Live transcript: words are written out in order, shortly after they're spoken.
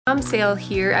Sale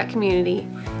here at Community.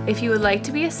 If you would like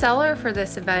to be a seller for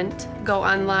this event, go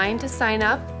online to sign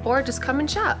up or just come and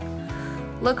shop.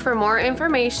 Look for more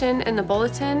information in the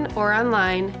bulletin or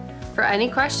online. For any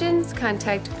questions,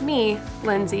 contact me,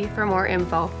 Lindsay, for more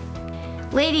info.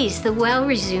 Ladies, the Well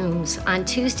resumes on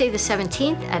Tuesday the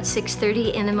 17th at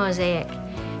 6:30 in the Mosaic.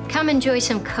 Come enjoy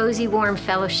some cozy, warm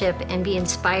fellowship and be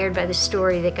inspired by the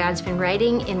story that God's been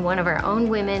writing in one of our own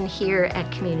women here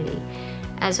at Community.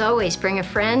 As always, bring a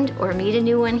friend or meet a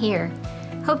new one here.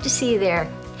 Hope to see you there.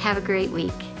 Have a great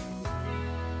week.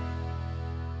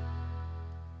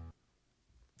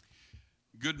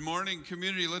 Good morning,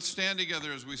 community. Let's stand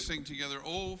together as we sing together,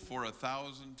 "Oh, for a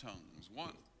Thousand Tongues."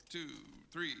 1, 2,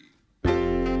 3.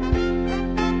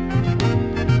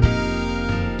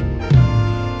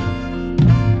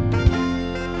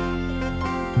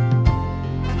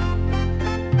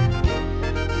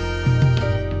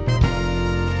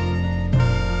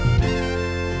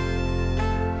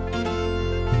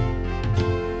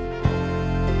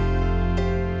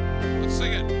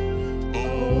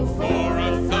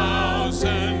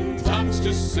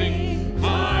 Sing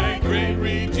my great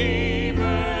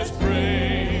Redeemer's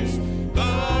praise,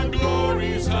 the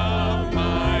glories of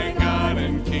my God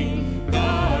and King,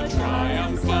 the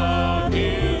triumph of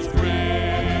His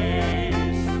grace.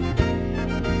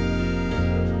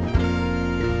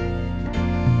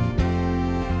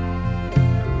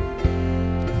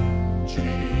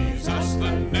 Jesus,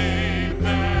 the name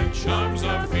that charms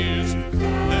our fears,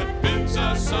 that bids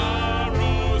our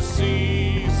sorrows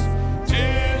cease.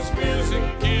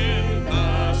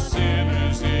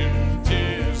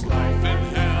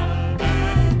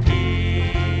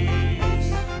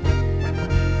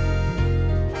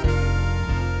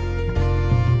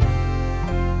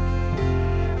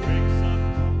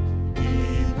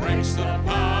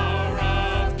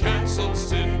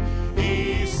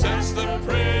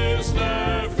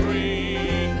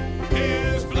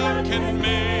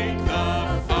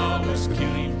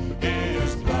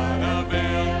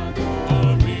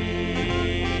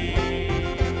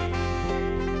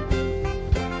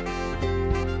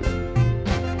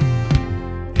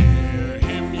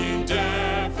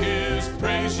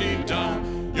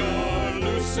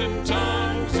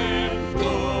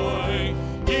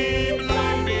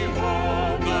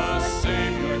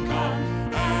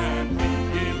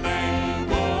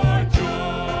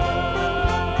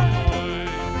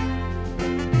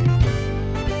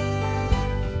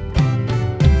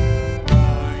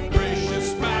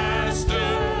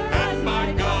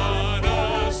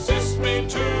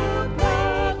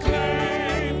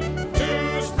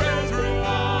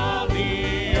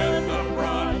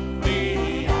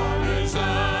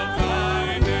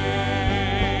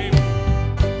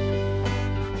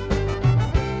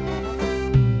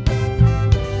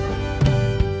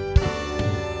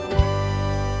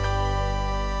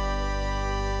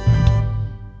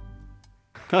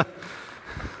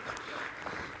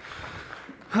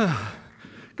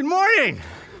 Good morning.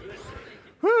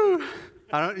 Woo.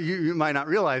 You might not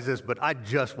realize this, but I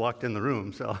just walked in the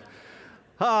room. So,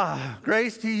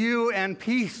 grace to you and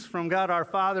peace from God our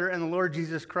Father and the Lord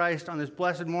Jesus Christ on this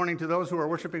blessed morning to those who are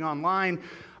worshiping online,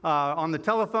 on the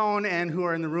telephone, and who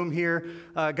are in the room here.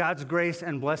 God's grace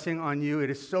and blessing on you. It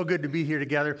is so good to be here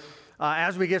together.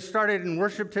 As we get started in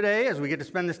worship today, as we get to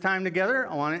spend this time together,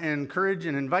 I want to encourage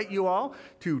and invite you all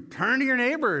to turn to your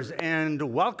neighbors and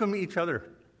welcome each other.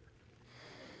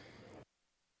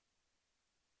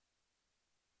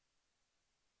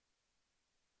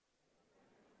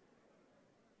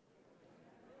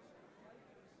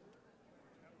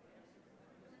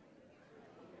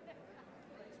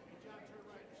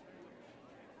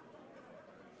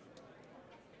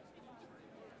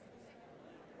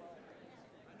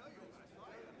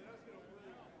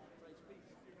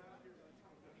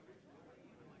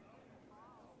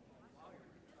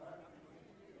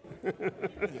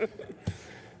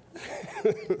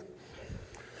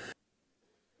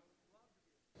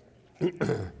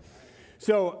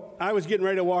 So I was getting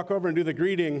ready to walk over and do the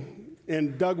greeting,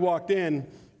 and Doug walked in,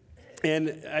 and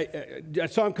I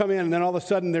saw him come in, and then all of a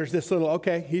sudden there's this little,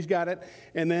 okay, he's got it.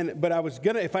 And then, but I was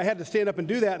going to, if I had to stand up and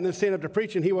do that and then stand up to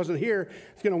preach and he wasn't here,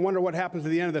 I was going to wonder what happens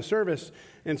at the end of the service.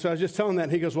 And so I was just telling that,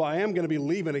 and he goes, well, I am going to be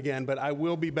leaving again, but I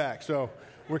will be back. So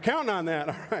we're counting on that.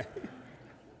 All right.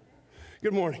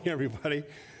 Good morning, everybody.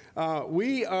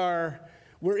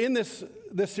 We're in this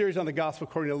series on the Gospel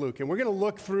according to Luke, and we're going to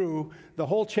look through the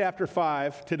whole chapter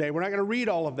 5 today. We're not going to read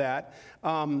all of that,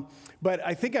 but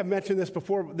I think I've mentioned this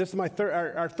before. This is my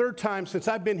our third time since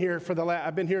I've been here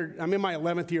I'm in my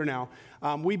 11th year now.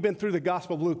 We've been through the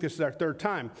Gospel of Luke. This is our third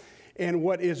time, and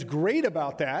what is great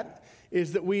about that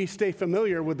is that we stay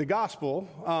familiar with the gospel.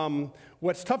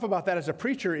 What's tough about that as a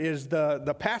preacher is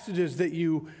the passages that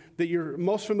you're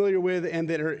most familiar with and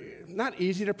that are not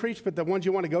easy to preach, but the ones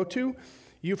you want to go to,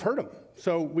 you've heard them.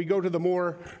 So we go to the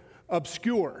more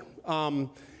obscure. And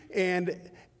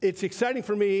it's exciting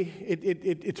for me.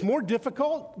 It's more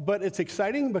difficult, but it's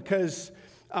exciting because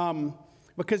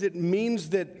it means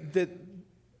that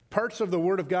parts of the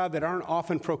Word of God that aren't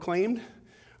often proclaimed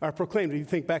are proclaimed. You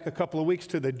think back a couple of weeks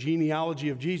to the genealogy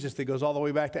of Jesus that goes all the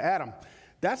way back to Adam.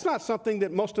 That's not something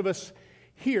that most of us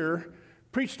here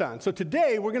preached on. So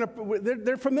today,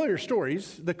 they're familiar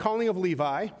stories, the calling of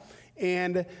Levi,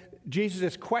 and Jesus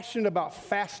is questioned about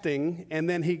fasting, and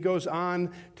then he goes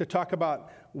on to talk about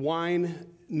wine,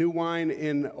 new wine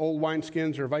in old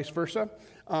wineskins or vice versa.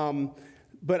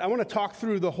 But I want to talk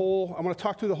through the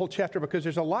whole chapter because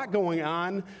there's a lot going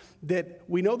on that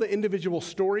we know the individual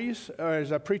stories, or as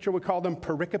a preacher would call them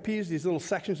pericopes, these little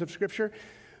sections of Scripture.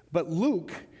 But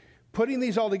Luke, putting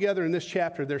these all together in this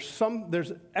chapter,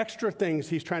 there's extra things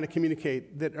he's trying to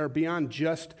communicate that are beyond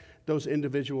just those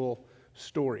individual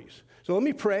stories. So let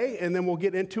me pray, and then we'll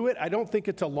get into it. I don't think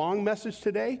it's a long message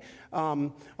today,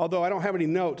 although I don't have any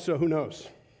notes, so who knows?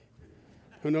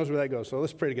 Who knows where that goes? So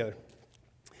let's pray together.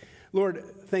 Lord,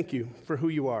 thank you for who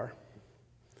you are.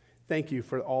 Thank you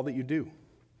for all that you do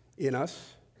in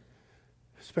us,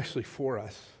 especially for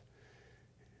us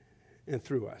and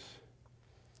through us.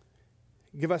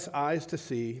 Give us eyes to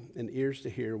see and ears to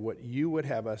hear what you would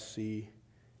have us see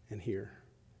and hear,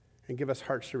 and give us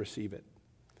hearts to receive it.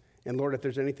 And Lord, if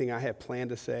there's anything I have planned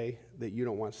to say that you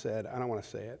don't want said, I don't want to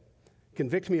say it.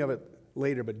 Convict me of it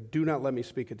later, but do not let me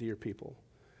speak it to your people.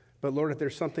 But Lord, if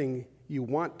there's something you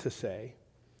want to say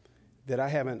that I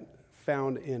haven't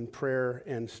found in prayer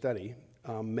and study,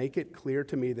 make it clear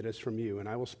to me that it's from you, and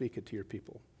I will speak it to your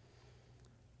people.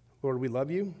 Lord, we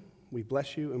love you, we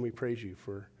bless you, and we praise you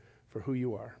for who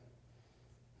you are.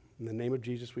 In the name of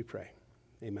Jesus we pray.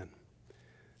 Amen.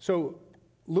 So,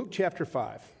 Luke chapter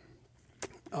 5.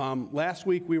 Last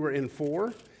week we were in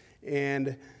 4,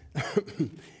 and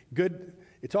good.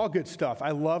 It's all good stuff.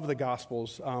 I love the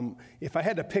Gospels. If I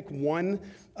had to pick one,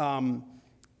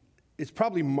 it's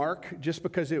probably Mark, just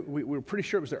because we were pretty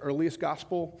sure it was the earliest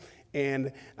gospel.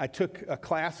 And I took a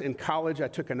class in college. I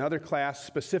took another class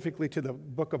specifically to the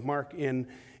book of Mark in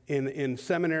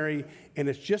seminary, and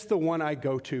it's just the one I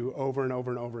go to over and over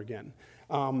and over again.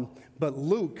 But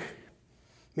Luke,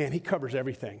 man, he covers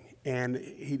everything, and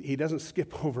he doesn't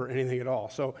skip over anything at all.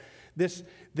 So this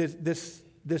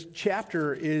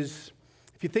chapter is,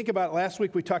 if you think about it, last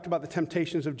week we talked about the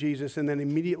temptations of Jesus, and then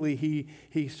immediately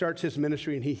he starts his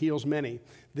ministry and he heals many.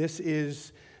 This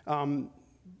is,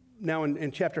 now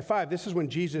in chapter 5, this is when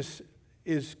Jesus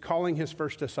is calling his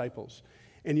first disciples.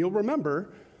 And you'll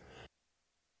remember,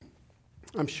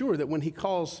 I'm sure, that when he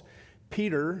calls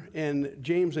Peter and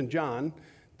James and John,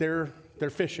 they're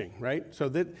fishing, right? So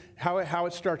that how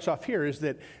it starts off here is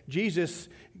that Jesus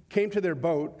came to their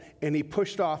boat and he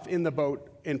pushed off in the boat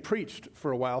and preached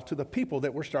for a while to the people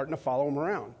that were starting to follow him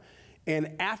around.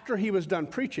 And after he was done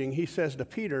preaching, he says to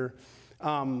Peter,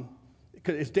 because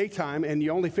it's daytime and you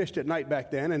only fished at night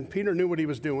back then, and Peter knew what he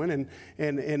was doing,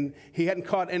 and he hadn't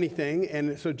caught anything,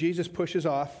 and so Jesus pushes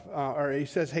off, or he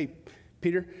says, hey,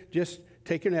 Peter, just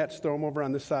take your nets, throw them over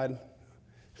on this side.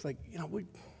 It's like,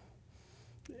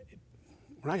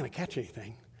 we're not going to catch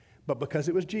anything. But because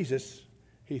it was Jesus,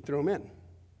 he threw them in.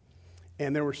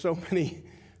 And there were so many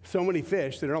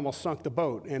fish that it almost sunk the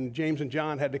boat. And James and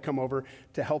John had to come over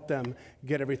to help them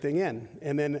get everything in.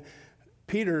 And then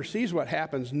Peter sees what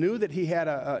happens, knew that he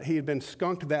had been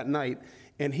skunked that night,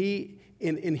 and he,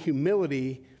 in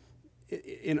humility,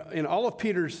 in all of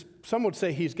Peter's, some would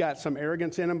say he's got some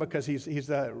arrogance in him because he's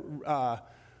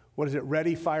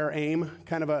ready, fire, aim,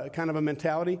 kind of a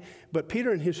mentality. But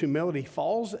Peter in his humility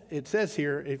falls, it says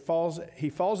here, he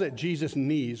falls at Jesus'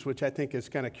 knees, which I think is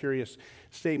kind of a curious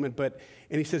statement,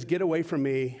 and he says, get away from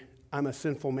me, I'm a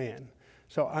sinful man.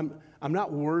 So I'm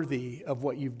not worthy of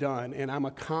what you've done, and I'm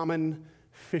a common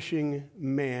fishing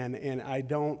man, and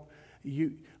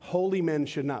holy men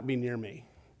should not be near me.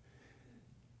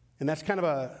 And that's kind of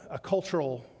a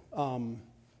cultural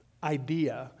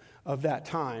idea of that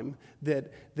time,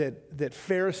 that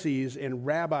Pharisees and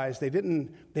rabbis, they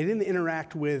didn't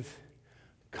interact with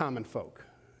common folk.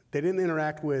 They didn't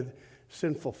interact with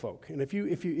sinful folk. And if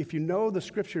you know the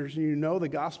scriptures and you know the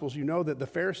Gospels, you know that the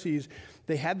Pharisees,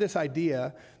 they had this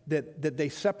idea that they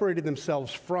separated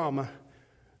themselves from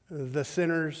the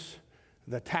sinners,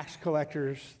 the tax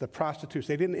collectors, the prostitutes.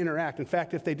 They didn't interact. In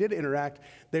fact, if they did interact,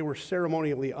 they were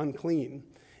ceremonially unclean.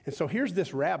 And so here's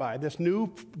this rabbi, this new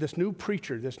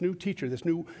preacher, this new teacher, this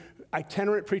new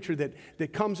itinerant preacher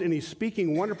that comes and he's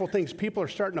speaking wonderful things. People are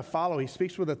starting to follow. He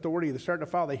speaks with authority. They're starting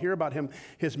to follow. They hear about him,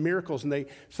 his miracles, and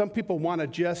some people want to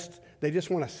just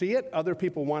want to see it. Other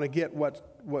people want to get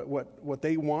what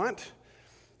they want.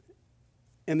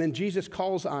 And then Jesus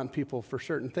calls on people for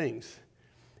certain things.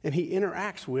 And he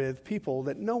interacts with people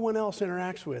that no one else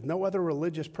interacts with. No other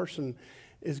religious person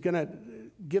is going to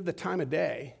give the time of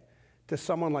day to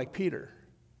someone like Peter.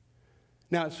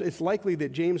 Now, it's likely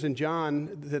that James and John,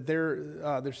 that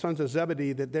they're sons of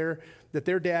Zebedee, that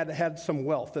their dad had some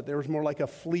wealth, that there was more like a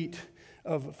fleet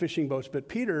of fishing boats. But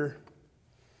Peter,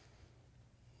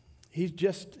 he's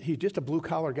just a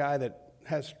blue-collar guy that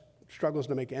struggles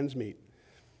to make ends meet.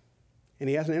 And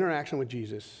he has an interaction with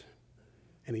Jesus,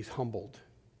 and he's humbled.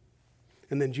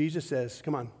 And then Jesus says,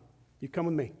 come on, you come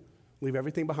with me. Leave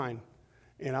everything behind,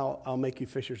 and I'll make you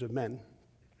fishers of men.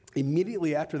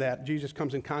 Immediately after that, Jesus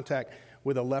comes in contact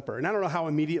with a leper. And I don't know how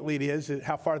immediately it is,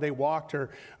 how far they walked or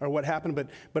what happened,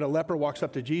 but a leper walks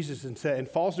up to Jesus and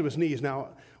falls to his knees. Now,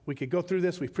 we could go through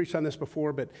this. We've preached on this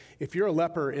before, but if you're a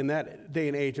leper in that day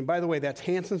and age, and by the way, that's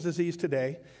Hansen's disease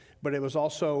today, but it was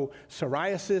also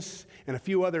psoriasis and a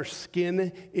few other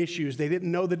skin issues. They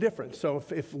didn't know the difference. So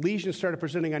if lesions started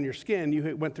presenting on your skin,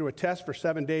 you went through a test for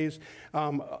 7 days.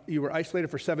 You were isolated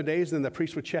for 7 days, and then the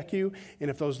priest would check you. And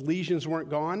if those lesions weren't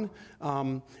gone,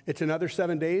 it's another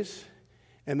 7 days.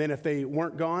 And then if they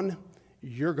weren't gone,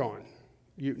 you're gone.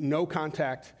 No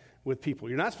contact with people.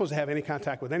 You're not supposed to have any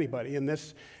contact with anybody in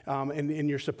this, and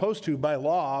you're supposed to, by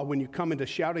law, when you come into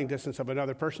shouting distance of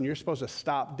another person, you're supposed to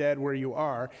stop dead where you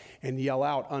are and yell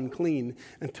out unclean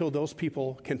until those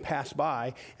people can pass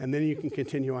by, and then you can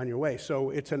continue on your way.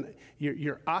 So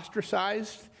you're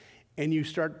ostracized, and you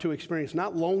start to experience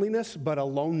not loneliness, but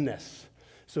aloneness.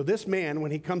 So this man,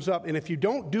 when he comes up, and if you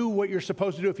don't do what you're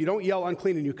supposed to do, if you don't yell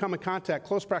unclean and you come in contact,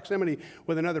 close proximity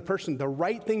with another person, the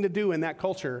right thing to do in that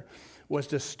culture was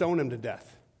to stone him to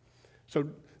death. So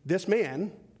this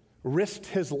man risked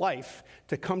his life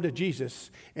to come to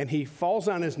Jesus, and he falls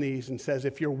on his knees and says,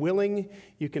 if you're willing,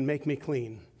 you can make me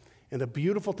clean. And the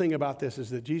beautiful thing about this is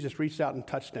that Jesus reached out and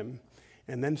touched him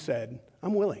and then said,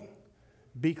 I'm willing.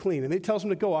 Be clean. And he tells him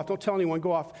to go off. Don't tell anyone.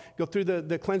 Go off. Go through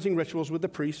the cleansing rituals with the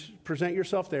priest. Present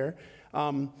yourself there.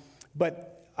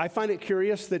 But I find it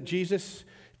curious that Jesus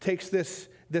takes this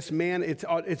man.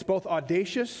 It's both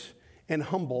audacious and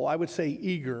humble. I would say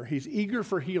eager. He's eager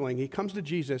for healing. He comes to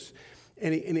Jesus,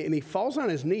 and he falls on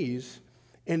his knees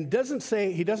and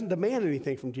he doesn't demand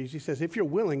anything from Jesus. He says, if you're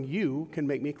willing, you can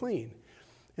make me clean.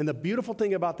 And the beautiful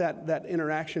thing about that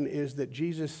interaction is that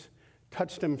Jesus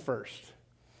touched him first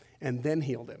and then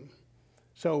healed him.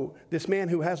 So this man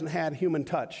who hasn't had human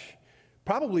touch,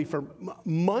 probably for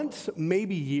months,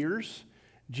 maybe years,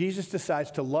 Jesus decides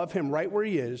to love him right where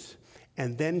he is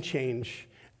and then change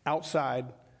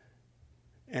outside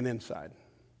and inside.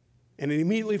 And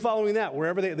immediately following that,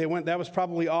 wherever they went, that was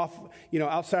probably off,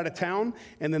 outside of town,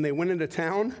 and then they went into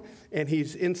town, and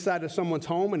he's inside of someone's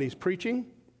home, and he's preaching,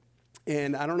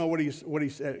 and I don't know what he's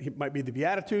he might be the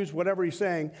Beatitudes, whatever he's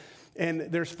saying, and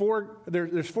there's four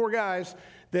guys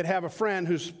that have a friend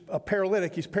who's a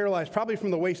paralytic. He's paralyzed probably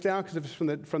from the waist down, because if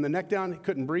it's from the neck down, he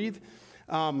couldn't breathe.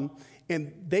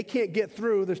 And they can't get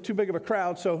through. There's too big of a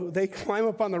crowd, so they climb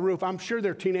up on the roof. I'm sure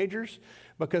they're teenagers,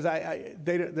 because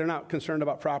they're not concerned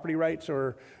about property rights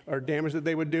or damage that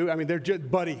they would do. I mean, they're just,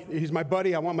 buddy, he's my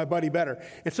buddy, I want my buddy better.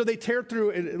 And so they tear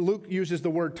through, and Luke uses the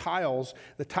word tiles,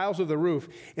 the tiles of the roof,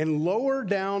 and lower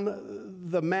down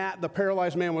the mat the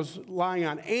paralyzed man was lying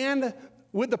on, and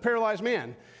with the paralyzed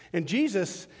man. And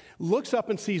Jesus looks up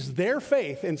and sees their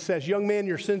faith and says, young man,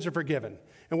 your sins are forgiven.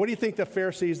 And what do you think the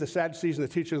Pharisees, the Sadducees, and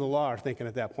the teachers of the law are thinking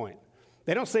at that point?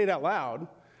 They don't say it out loud.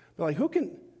 They're like,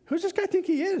 who's this guy think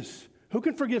he is? Who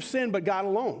can forgive sin but God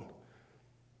alone?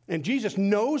 And Jesus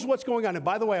knows what's going on. And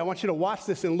by the way, I want you to watch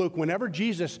this in Luke. Whenever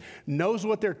Jesus knows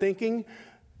what they're thinking,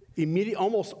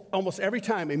 almost every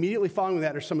time, immediately following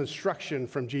that, there's some instruction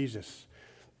from Jesus.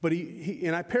 But he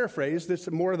and I paraphrase, this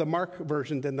is more of the Mark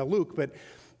version than the Luke,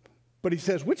 but he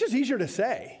says, which is easier to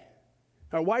say?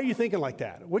 Why are you thinking like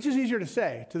that? Which is easier to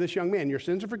say to this young man, your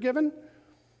sins are forgiven?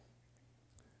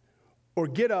 Or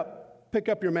get up, pick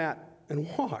up your mat, and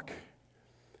walk?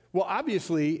 Well,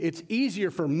 obviously, it's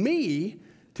easier for me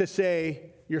to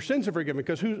say your sins are forgiven,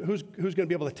 because who's going to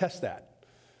be able to test that?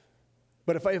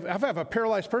 But if I have a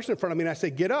paralyzed person in front of me and I say,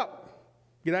 get up,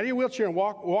 get out of your wheelchair and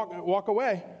walk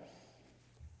away,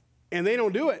 and they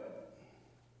don't do it,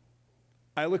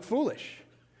 I look foolish.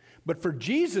 But for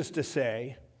Jesus to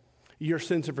say, your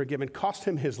sins are forgiven, cost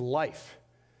him his life.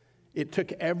 It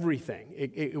took everything.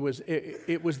 It was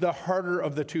the harder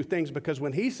of the two things, because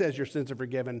when he says your sins are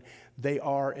forgiven, they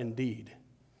are indeed.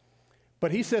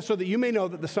 But he says, so that you may know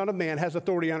that the Son of Man has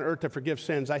authority on earth to forgive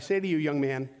sins, I say to you, young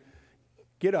man,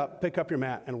 get up, pick up your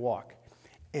mat, and walk.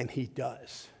 And he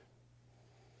does.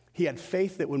 He had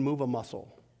faith that would move a muscle.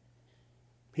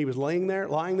 He was lying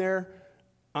there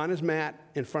on his mat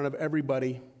in front of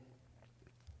everybody.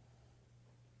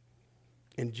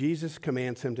 And Jesus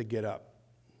commands him to get up.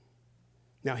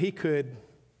 Now he could,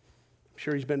 I'm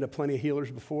sure he's been to plenty of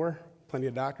healers before, plenty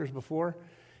of doctors before.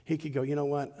 He could go, you know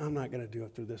what, I'm not going to do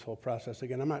it through this whole process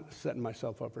again. I'm not setting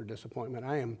myself up for disappointment.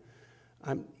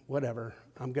 I'm whatever.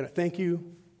 I'm going to thank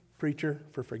you, preacher,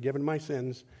 for forgiving my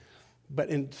sins. But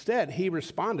instead, he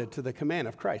responded to the command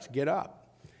of Christ, get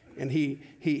up. And he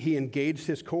engaged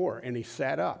his core, and he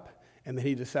sat up. And then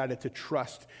he decided to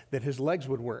trust that his legs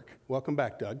would work. Welcome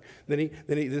back, Doug. Then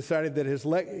he decided that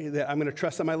that I'm going to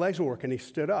trust that my legs will work, and he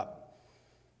stood up.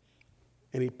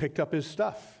 And he picked up his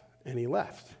stuff, and he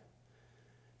left.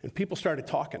 And people started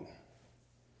talking,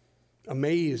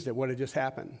 amazed at what had just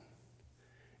happened.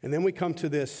 And then we come to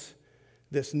this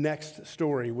next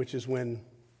story, which is when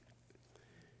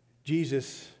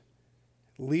Jesus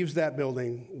leaves that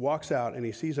building, walks out, and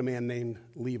he sees a man named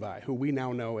Levi, who we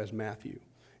now know as Matthew.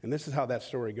 And this is how that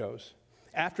story goes.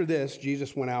 After this,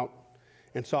 Jesus went out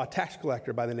and saw a tax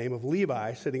collector by the name of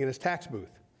Levi sitting in his tax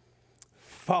booth.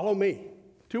 Follow me.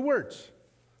 2 words.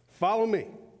 Follow me.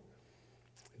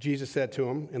 Jesus said to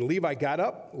him, and Levi got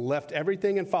up, left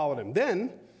everything, and followed him.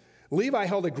 Then Levi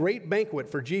held a great banquet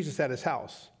for Jesus at his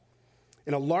house,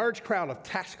 and a large crowd of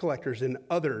tax collectors and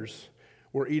others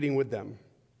were eating with them.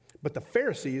 But the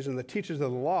Pharisees and the teachers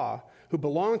of the law, who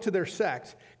belonged to their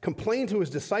sect, complained to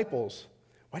his disciples,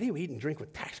 why do you eat and drink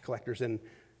with tax collectors and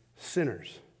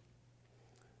sinners?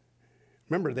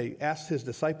 Remember, they asked his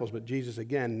disciples, but Jesus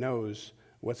again knows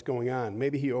what's going on.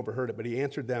 Maybe he overheard it, but he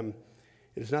answered them,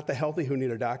 it is not the healthy who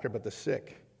need a doctor, but the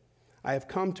sick. I have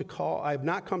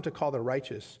not come to call the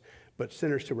righteous, but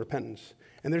sinners to repentance.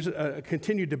 And there's a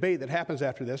continued debate that happens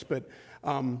after this, but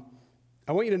I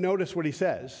want you to notice what he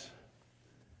says.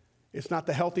 It's not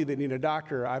the healthy that need a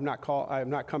doctor. I have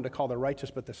not come to call the righteous,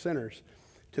 but the sinners.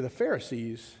 To the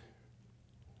Pharisees,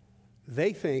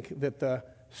 they think that the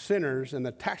sinners and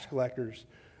the tax collectors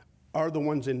are the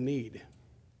ones in need.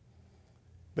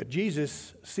 But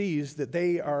Jesus sees that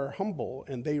they are humble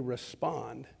and they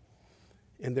respond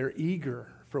and they're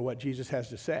eager for what Jesus has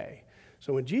to say.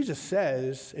 So when Jesus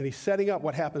says, and he's setting up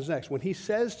what happens next, when he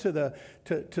says to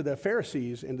the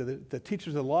Pharisees and to the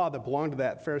teachers of the law that belong to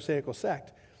that Pharisaical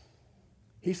sect,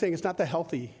 he's saying it's not the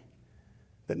healthy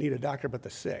that need a doctor, but the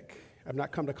sick. I've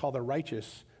not come to call the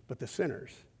righteous, but the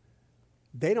sinners.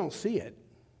 They don't see it,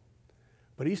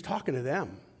 but he's talking to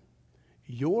them.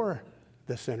 You're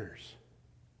the sinners.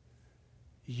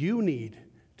 You need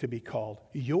to be called.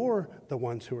 You're the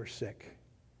ones who are sick.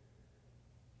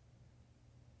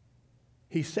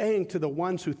 He's saying to the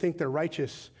ones who think they're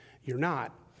righteous, you're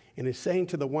not. And he's saying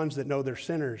to the ones that know they're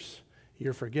sinners,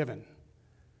 you're forgiven.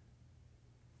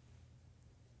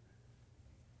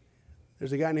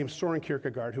 There's a guy named Soren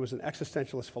Kierkegaard who was an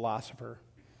existentialist philosopher,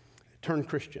 turned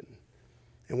Christian.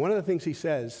 And one of the things he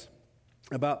says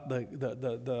about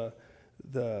the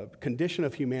condition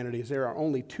of humanity is there are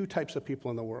only 2 types of people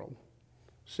in the world.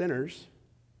 Sinners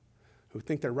who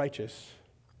think they're righteous,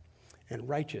 and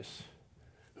righteous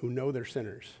who know they're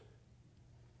sinners.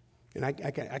 And I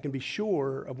can be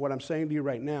sure of what I'm saying to you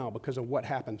right now because of what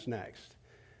happens next.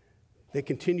 They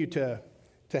continue to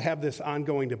have this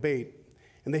ongoing debate.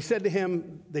 And they said to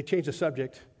him, they changed the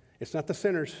subject, it's not the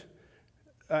sinners.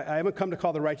 I haven't come to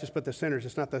call the righteous, but the sinners.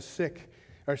 It's not the sick,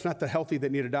 or it's not the healthy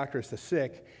that need a doctor, it's the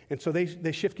sick. And so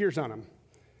they shift gears on him.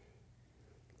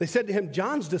 They said to him,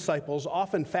 John's disciples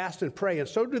often fast and pray, and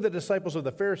so do the disciples of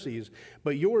the Pharisees,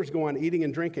 but yours go on eating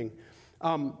and drinking.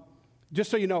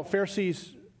 Just so you know,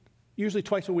 Pharisees, usually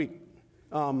twice a week.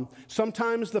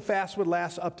 Sometimes the fast would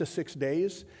last up to 6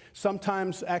 days.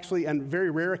 Sometimes, actually, on very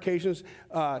rare occasions,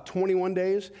 21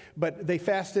 days. But they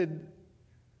fasted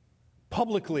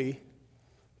publicly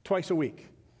twice a week.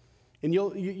 And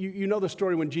you know the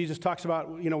story when Jesus talks about,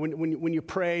 when you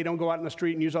pray, don't go out in the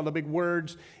street and use all the big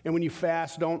words. And when you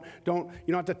fast, you don't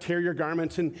have to tear your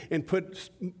garments and put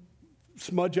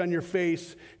smudge on your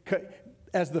face,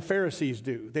 as the Pharisees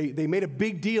do. They made a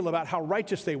big deal about how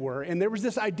righteous they were. And there was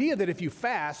this idea that if you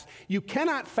fast, you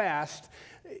cannot fast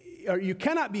you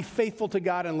cannot be faithful to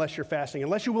God unless you're fasting.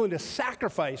 Unless you're willing to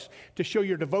sacrifice to show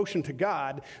your devotion to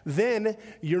God, then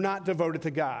you're not devoted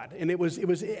to God. And it was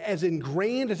as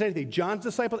ingrained as anything. John's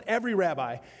disciples, every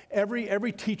rabbi,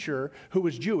 every teacher who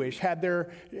was Jewish had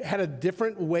a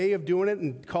different way of doing it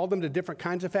and called them to different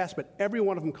kinds of fasts, but every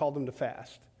one of them called them to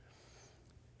fast.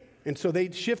 And so they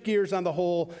shift gears on the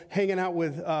whole hanging out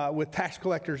with tax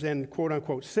collectors and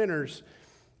quote-unquote sinners.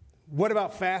 What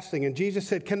about fasting? And Jesus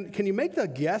said, can you make the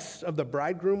guests of the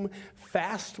bridegroom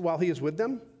fast while he is with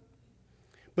them?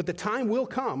 But the time will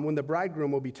come when the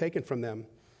bridegroom will be taken from them.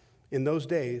 In those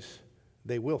days,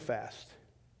 they will fast.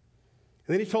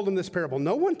 And then he told them this parable.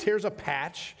 No one tears a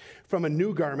patch from a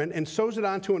new garment and sews it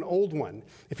onto an old one.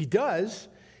 If he does,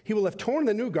 he will have torn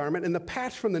the new garment, and the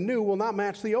patch from the new will not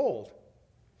match the old.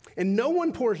 And no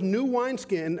one pours new wine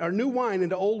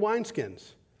into old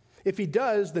wineskins. If he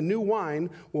does, the new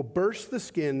wine will burst the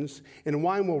skins, and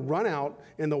wine will run out,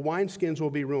 and the wineskins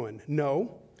will be ruined.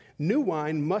 No, new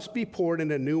wine must be poured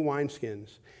into new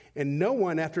wineskins. And no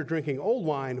one, after drinking old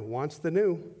wine, wants the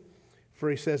new, for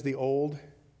he says the old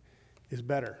is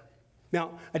better.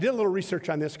 Now, I did a little research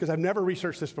on this because I've never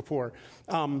researched this before.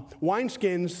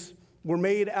 Wineskins were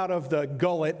made out of the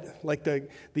gullet, like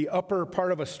the upper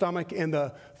part of a stomach and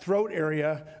the throat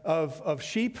area of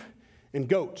sheep and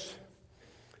goats.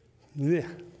 Yeah.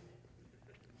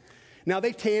 Now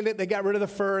they tanned it, they got rid of the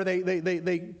fur,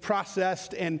 they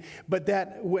processed, but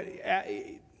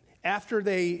after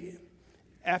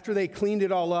they cleaned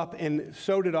it all up and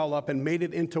sewed it all up and made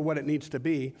it into what it needs to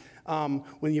be,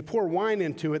 when you pour wine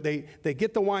into it, they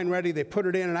get the wine ready, they put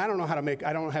it in, and I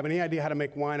don't have any idea how to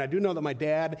make wine. I do know that my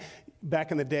dad,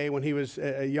 back in the day when he was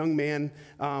a young man,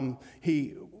 when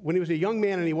he was a young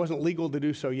man and he wasn't legal to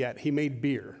do so yet, he made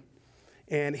beer.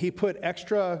 And he put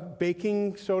extra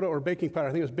baking soda or baking powder,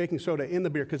 I think it was baking soda, in the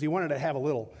beer because he wanted to have a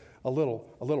little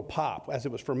pop as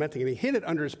it was fermenting. And he hid it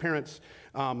under his parents'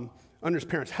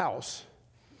 house.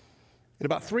 And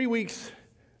about 3 weeks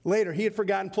later, he had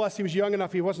forgotten. Plus, he was young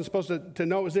enough; he wasn't supposed to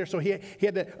know it was there. So he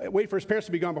had to wait for his parents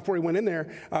to be gone before he went in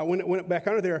there. Went back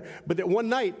under there. But that one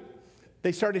night,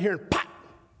 they started hearing pop,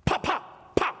 pop,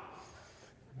 pop, pop.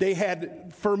 They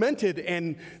had fermented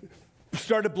and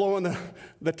started blowing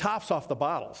the tops off the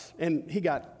bottles. And he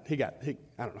got, I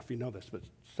don't know if you know this, but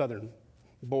Southern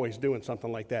boys doing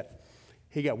something like that,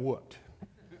 he got whooped.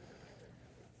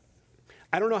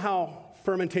 I don't know how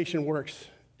fermentation works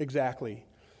exactly,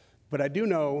 but I do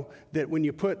know that when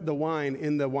you put the wine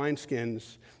in the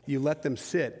wineskins, you let them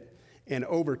sit, and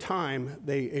over time,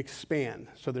 they expand.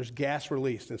 So there's gas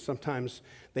released, and sometimes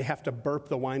they have to burp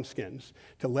the wineskins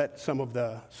to let some of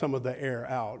the air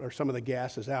out or some of the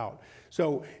gases out.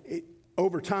 So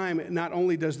over time, not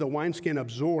only does the wineskin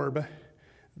absorb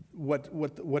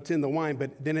what's in the wine,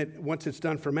 but then once it's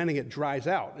done fermenting, it dries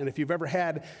out. And if you've ever I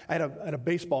had a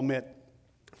baseball mitt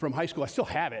from high school. I still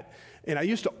have it, and I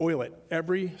used to oil it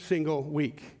every single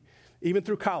week, even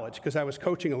through college, because I was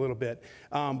coaching a little bit.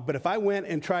 But if I went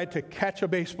and tried to catch a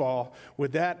baseball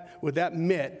with that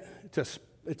mitt,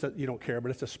 you don't care,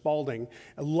 but it's a Spalding.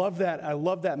 I love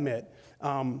that mitt.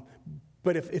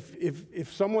 But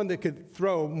if someone that could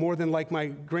throw more than like my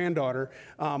granddaughter,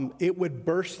 it would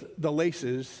burst the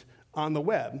laces on the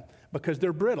web because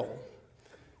they're brittle.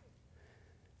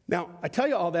 Now, I tell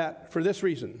you all that for this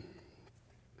reason.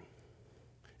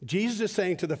 Jesus is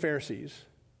saying to the Pharisees,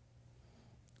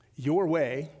 your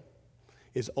way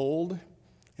is old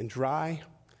and dry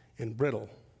and brittle,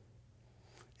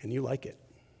 and you like it.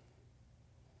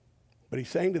 But he's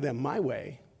saying to them, my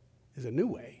way is a new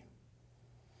way.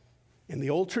 And the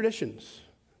old traditions,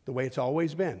 the way it's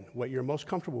always been, what you're most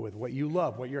comfortable with, what you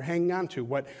love, what you're hanging on to,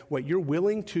 what you're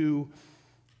willing to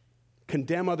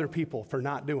condemn other people for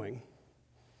not doing,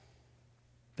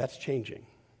 that's changing.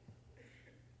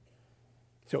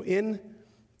 So in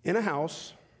a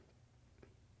house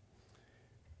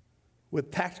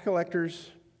with tax collectors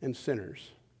and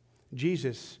sinners,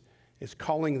 Jesus is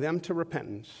calling them to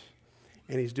repentance,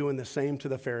 and he's doing the same to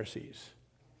the Pharisees.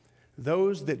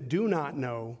 Those that do not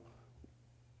know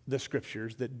the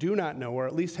scriptures, that do not know, or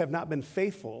at least have not been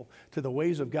faithful to the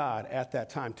ways of God at that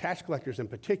time. Tax collectors in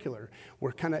particular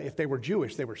were if they were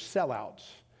Jewish, they were sellouts.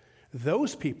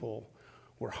 Those people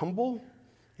were humble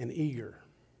and eager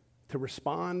to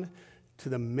respond to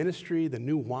the ministry, the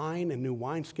new wine and new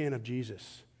wineskin of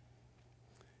Jesus.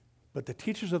 But the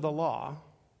teachers of the law,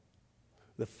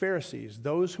 the Pharisees,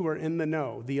 those who are in the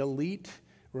know, the elite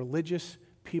religious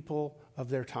people of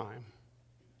their time,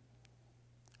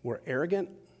 were arrogant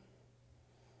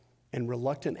and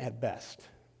reluctant at best.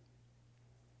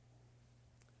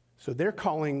 So they're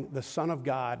calling the Son of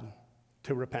God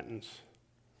to repentance.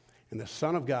 And the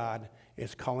Son of God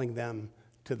is calling them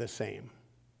to the same.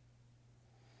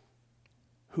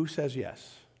 Who says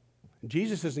yes?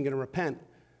 Jesus isn't going to repent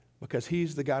because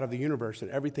he's the God of the universe,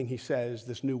 and everything he says,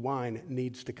 this new wine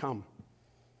needs to come.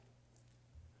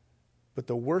 But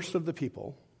the worst of the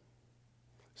people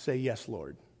say, yes,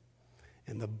 Lord.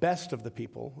 And the best of the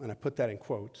people, and I put that in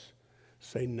quotes,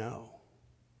 say no.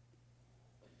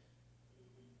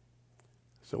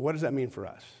 So what does that mean for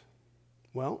us?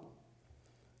 Well,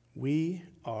 we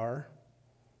are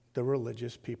the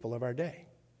religious people of our day.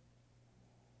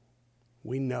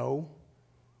 We know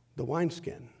the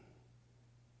wineskin.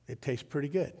 It tastes pretty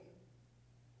good.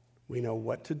 We know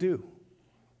what to do.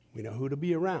 We know who to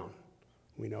be around.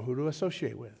 We know who to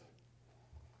associate with.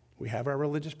 We have our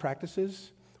religious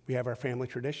practices. We have our family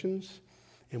traditions.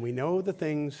 And we know the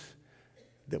things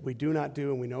that we do not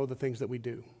do, and we know the things that we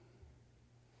do.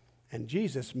 And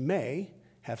Jesus may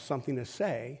have something to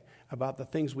say about the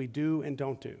things we do and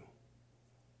don't do,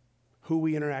 who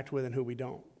we interact with and who we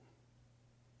don't.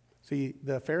 See,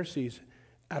 the Pharisees,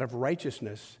 out of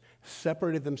righteousness,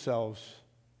 separated themselves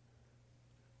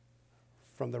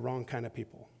from the wrong kind of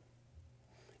people.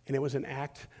 And it was an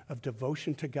act of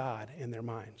devotion to God in their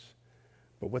minds.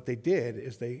 But what they did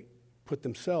is they put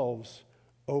themselves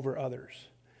over others.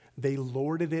 They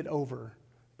lorded it over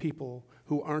people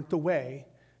who aren't the way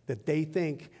that they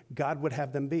think God would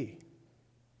have them be.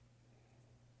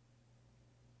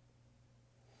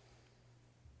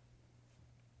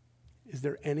 Is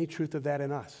there any truth of that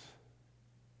in us?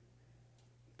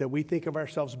 That we think of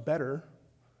ourselves better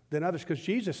than others? Because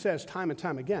Jesus says time and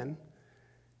time again,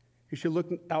 you should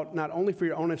look out not only for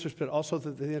your own interest, but also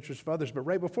for the interest of others. But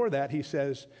right before that, he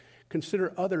says,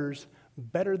 consider others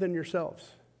better than yourselves.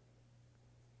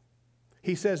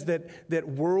 He says that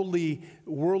worldly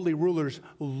rulers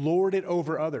lord it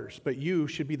over others, but you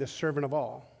should be the servant of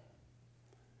all.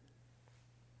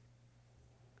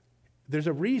 There's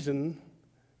a reason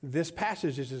this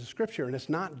passage is in Scripture, and it's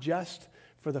not just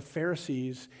for the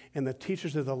Pharisees and the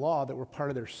teachers of the law that were part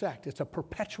of their sect. It's a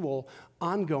perpetual,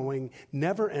 ongoing,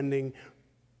 never-ending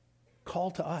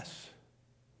call to us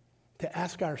to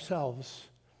ask ourselves,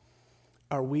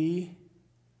 are we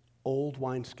old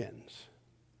wineskins?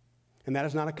 And that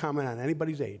is not a comment on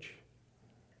anybody's age.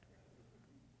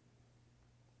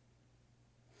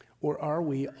 Or are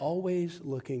we always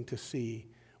looking to see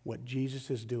what Jesus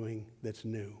is doing that's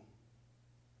new?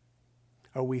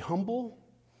 Are we humble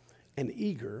and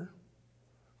eager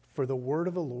for the word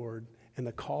of the Lord and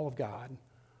the call of God?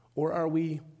 Or are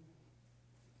we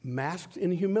masked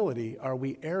in humility? Are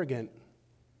we arrogant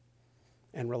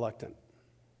and reluctant?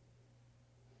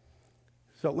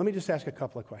 So let me just ask a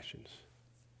couple of questions.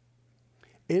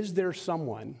 Is there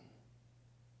someone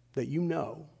that you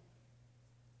know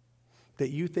that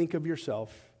you think of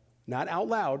yourself, not out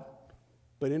loud,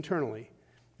 but internally,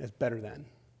 as better than?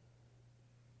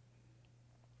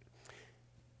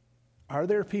 Are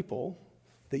there people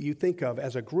that you think of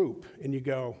as a group and you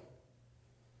go,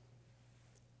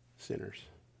 sinners?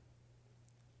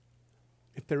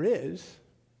 If there is,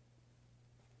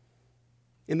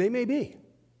 and they may be,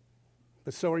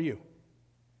 but so are you.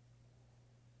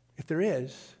 If there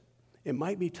is, it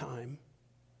might be time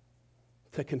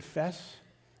to confess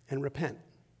and repent.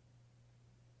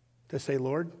 To say,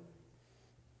 Lord,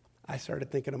 I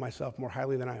started thinking of myself more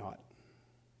highly than I ought.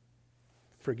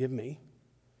 Forgive me,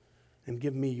 and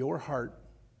give me your heart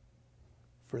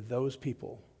for those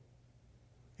people.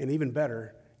 And even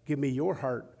better, give me your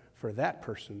heart for that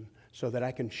person so that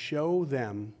I can show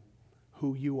them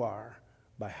who you are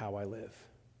by how I live.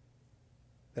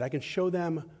 That I can show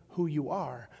them who you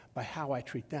are by how I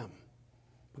treat them.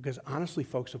 Because honestly,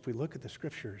 folks, if we look at the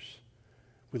scriptures,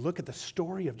 we look at the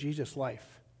story of Jesus'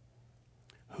 life,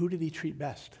 who did he treat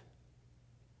best?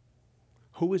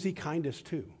 Who was he kindest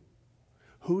to?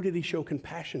 Who did he show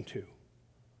compassion to?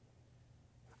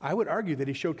 I would argue that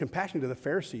he showed compassion to the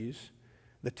Pharisees,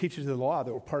 the teachers of the law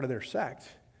that were part of their sect,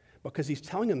 because he's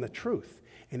telling them the truth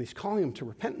and he's calling them to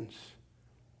repentance.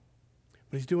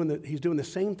 But he's doing the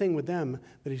same thing with them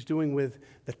that he's doing with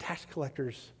the tax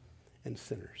collectors and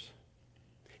sinners.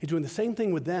 He's doing the same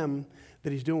thing with them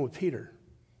that he's doing with Peter.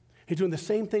 He's doing the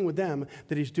same thing with them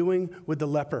that he's doing with the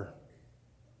leper.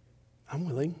 I'm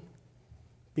willing,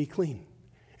 be clean.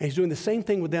 And he's doing the same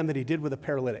thing with them that he did with the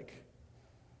paralytic.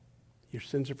 Your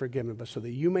sins are forgiven, but so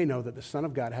that you may know that the Son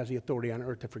of God has the authority on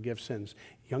earth to forgive sins.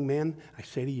 Young man, I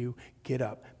say to you, get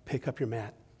up, pick up your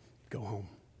mat, go home.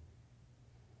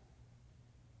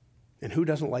 And who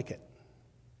doesn't like it?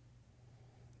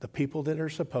 The people that are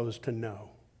supposed to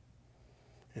know.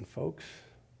 And folks,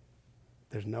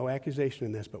 there's no accusation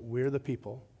in this, but we're the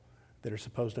people that are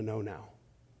supposed to know now.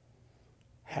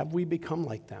 Have we become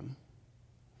like them?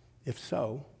 If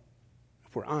so,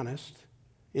 if we're honest,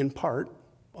 in part,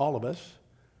 all of us,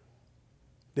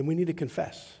 then we need to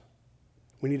confess.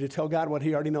 We need to tell God what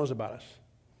he already knows about us.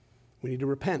 We need to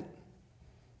repent,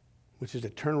 which is to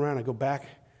turn around and go back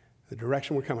the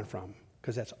direction we're coming from,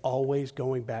 because that's always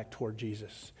going back toward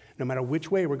Jesus. No matter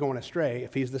which way we're going astray,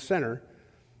 if he's the center,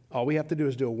 all we have to do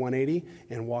is do a 180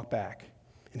 and walk back.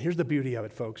 And here's the beauty of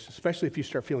it, folks, especially if you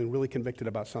start feeling really convicted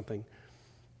about something.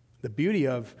 The beauty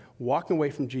of walking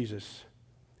away from Jesus,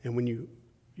 and when you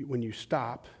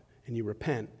stop and you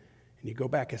repent and you go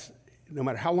back, no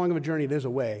matter how long of a journey it is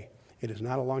away, it is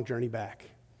not a long journey back,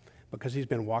 because he's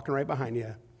been walking right behind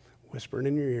you, whispering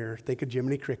in your ear. Think of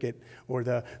Jiminy Cricket or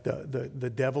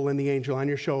the devil and the angel on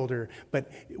your shoulder.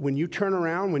 But when you turn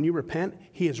around, when you repent,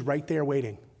 he is right there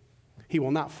waiting. He will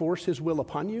not force his will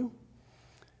upon you,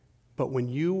 but when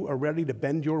you are ready to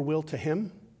bend your will to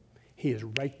him, he is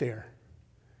right there.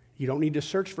 You don't need to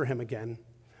search for him again,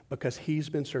 because he's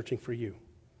been searching for you.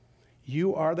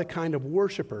 You are the kind of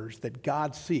worshipers that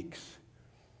God seeks,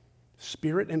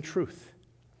 spirit and truth.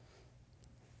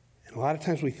 And a lot of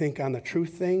times we think on the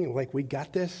truth thing, like we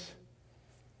got this,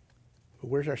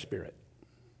 but where's our spirit?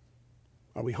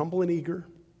 Are we humble and eager?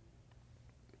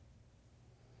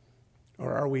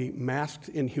 Or are we masked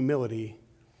in humility?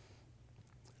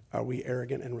 Are we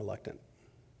arrogant and reluctant?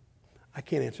 I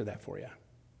can't answer that for you.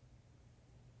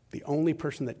 The only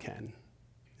person that can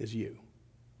is you.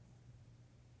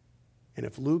 And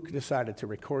if Luke decided to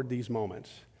record these moments,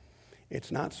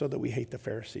 it's not so that we hate the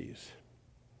Pharisees.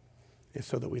 It's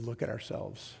so that we look at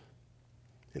ourselves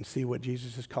and see what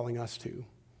Jesus is calling us to,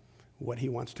 what he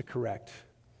wants to correct,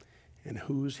 and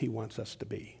whose he wants us to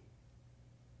be.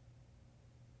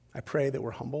 I pray that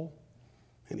we're humble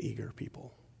and eager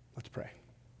people. Let's pray.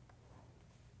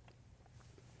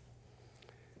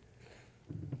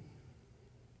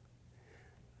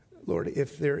 Lord,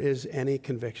 if there is any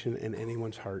conviction in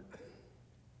anyone's heart,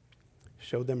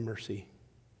 show them mercy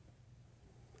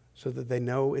so that they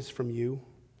know it's from you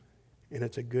and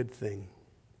it's a good thing.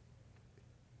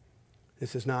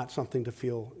 This is not something to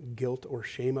feel guilt or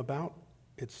shame about.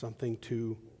 It's something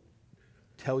to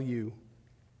tell you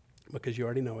because you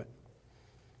already know it,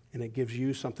 and it gives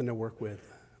you something to work with.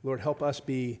 Lord, help us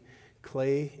be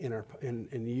clay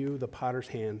in you, the potter's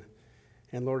hand.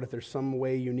 And Lord, if there's some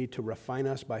way you need to refine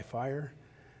us by fire,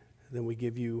 then we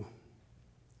give you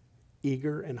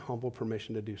eager and humble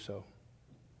permission to do so.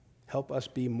 Help us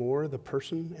be more the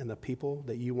person and the people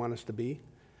that you want us to be.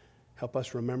 Help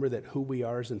us remember that who we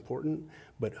are is important,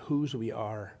 but whose we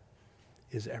are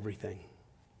is everything.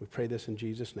 We pray this in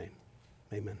Jesus' name.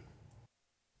 Amen.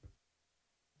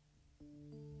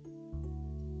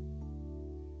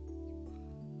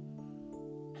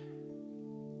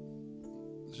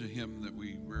 There's a hymn that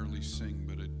we rarely sing,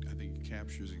 but I think it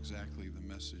captures exactly the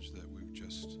message that we've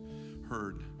just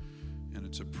heard, and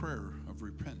it's a prayer of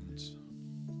repentance.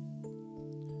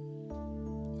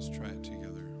 Let's try it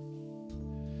together.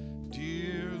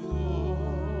 Dear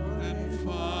Lord and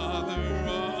Father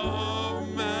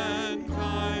of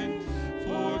mankind,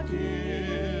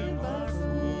 forgive our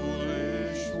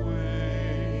foolish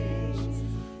ways.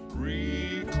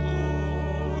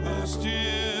 Reclothe us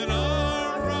in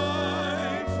our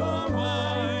rightful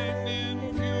mind,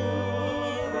 in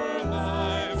purer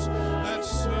lives that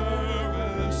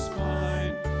service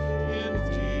find, in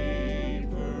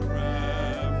deeper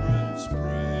reverence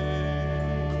praise.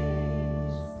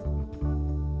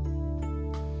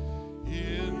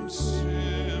 In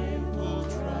simple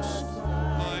trust,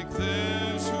 like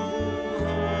theirs who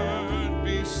heard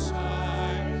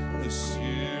beside the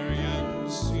Syrian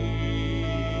sea,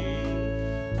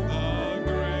 the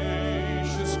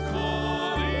gracious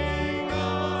calling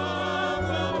of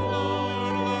the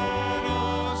Lord, let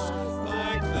us,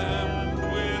 like them,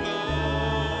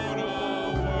 without a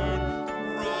word,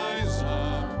 rise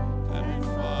up and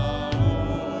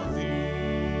follow thee.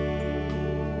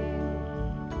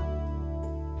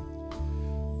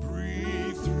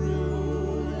 Breathe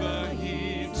through the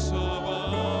heats of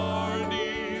our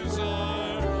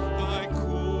desire, thy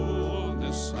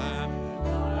coolness and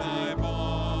thy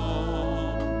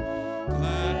balm.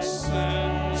 Let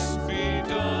sense be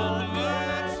dumb,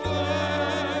 let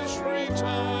flesh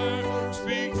retire.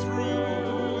 Speak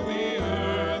through the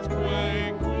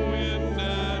earthquake, wind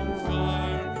and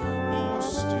fire. O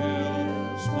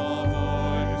still small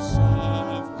voice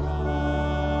of God.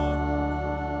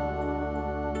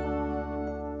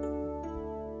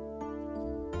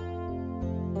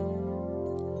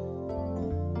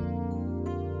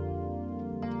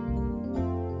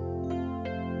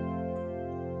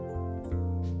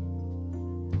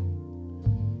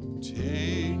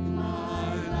 Take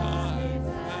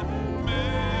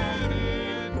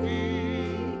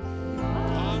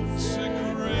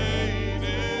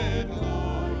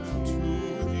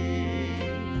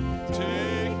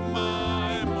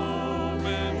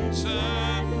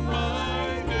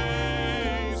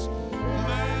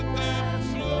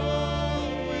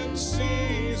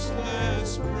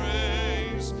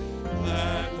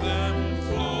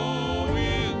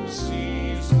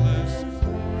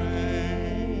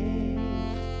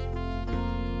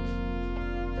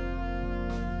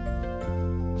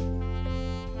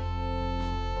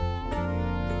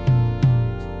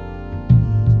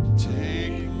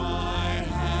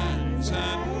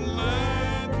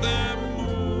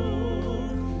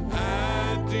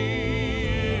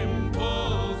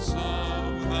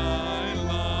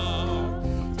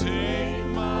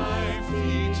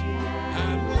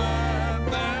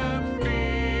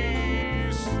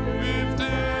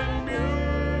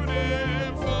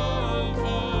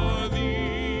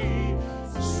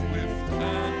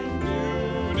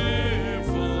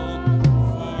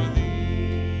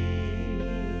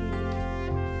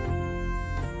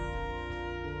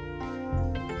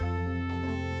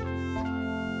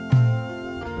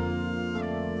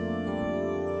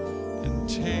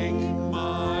Take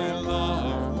my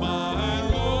love, my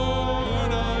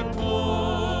Lord, I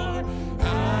pour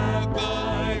at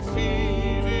thy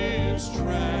feet its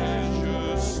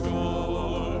treasure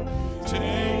store.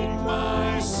 Take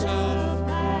myself,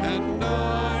 and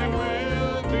I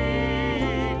will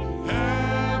be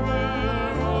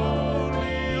ever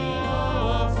only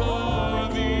all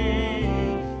for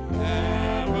thee,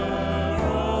 ever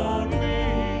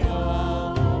only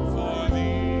all for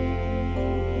thee.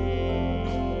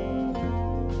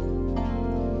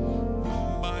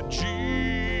 My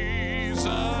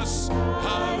Jesus,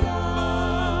 I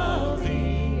love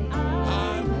thee.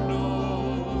 I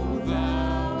know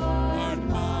thou art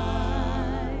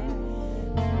mine.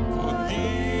 For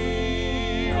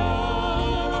thee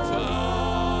all the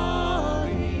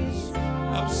follies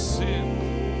of sin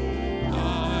I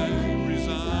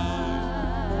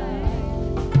resign.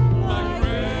 My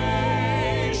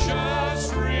gracious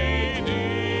Redeemer,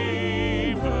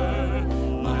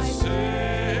 my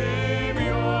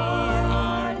Savior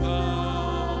art thou.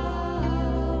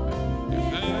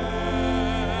 If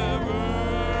ever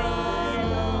I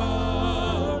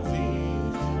love thee,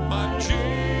 my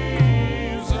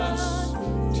Jesus,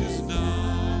 'tis now.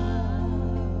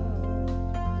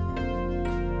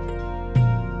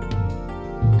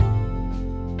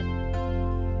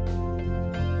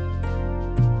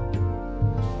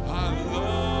 I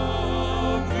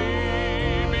love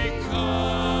thee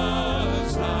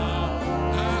because thou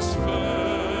hast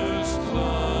first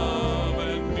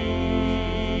loved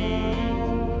me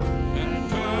and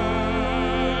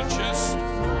purchased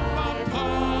my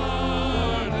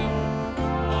pardon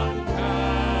on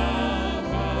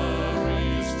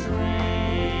Calvary's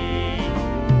tree.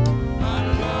 I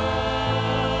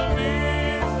love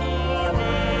thee for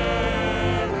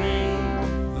bearing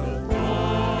the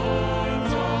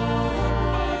thorns on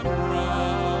my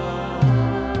brow.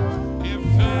 If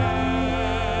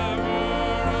ever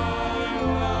I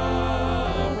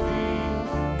love thee,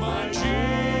 my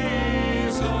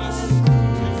Jesus,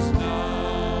 'tis now.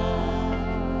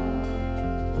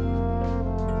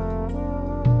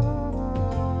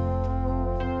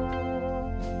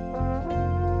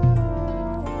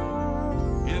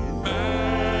 In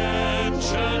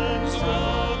mansions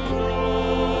of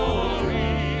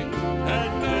glory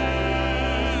and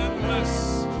endless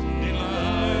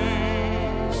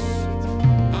delights,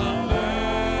 I'll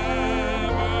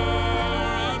ever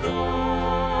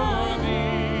adore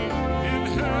thee in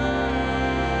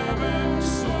heaven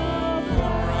so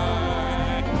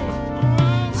bright.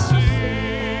 I'll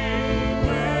sing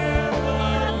with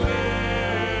thy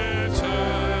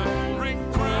glittering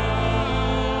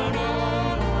crown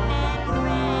on my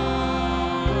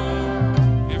brow.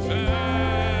 If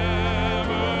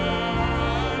ever I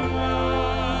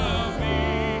love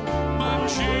thee, my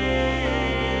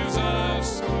Jesus,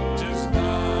 'tis now.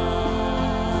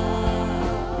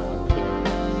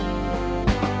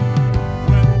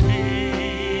 When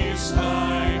peace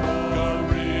like a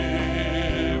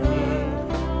river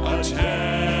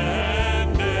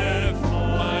attendeth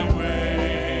my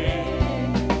way,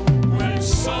 when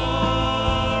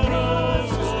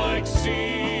sorrows like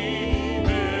sea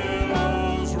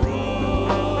billows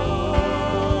roll,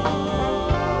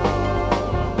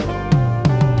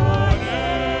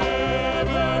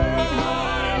 whatever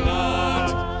my lot,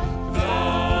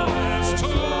 thou hast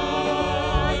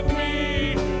taught me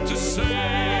to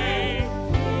say,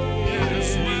 it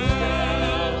is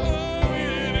well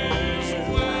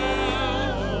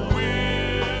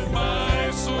with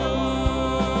my soul.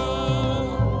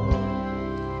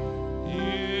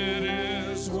 It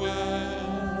is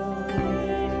well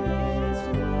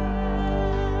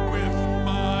with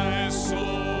my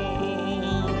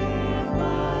soul.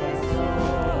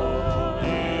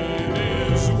 It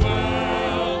is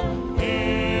well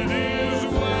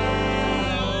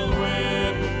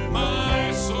with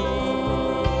my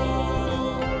soul.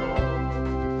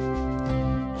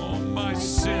 Oh, my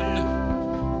sin,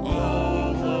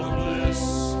 oh, the bliss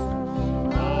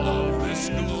of this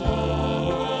glorious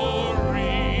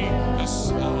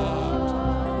thought.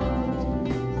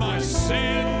 My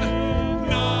sin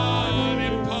not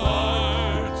in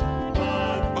part,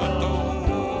 but the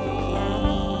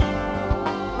whole.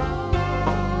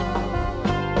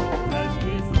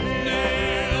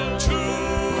 Nailed to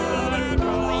the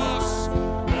cross,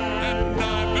 and I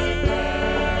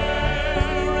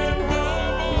bear it no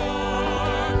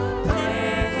more.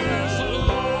 Praise the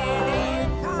Lord,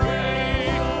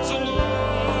 praise the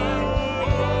Lord,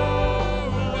 oh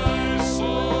my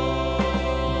soul.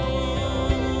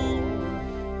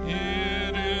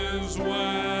 It is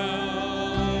well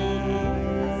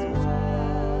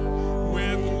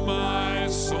with my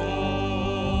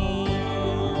soul.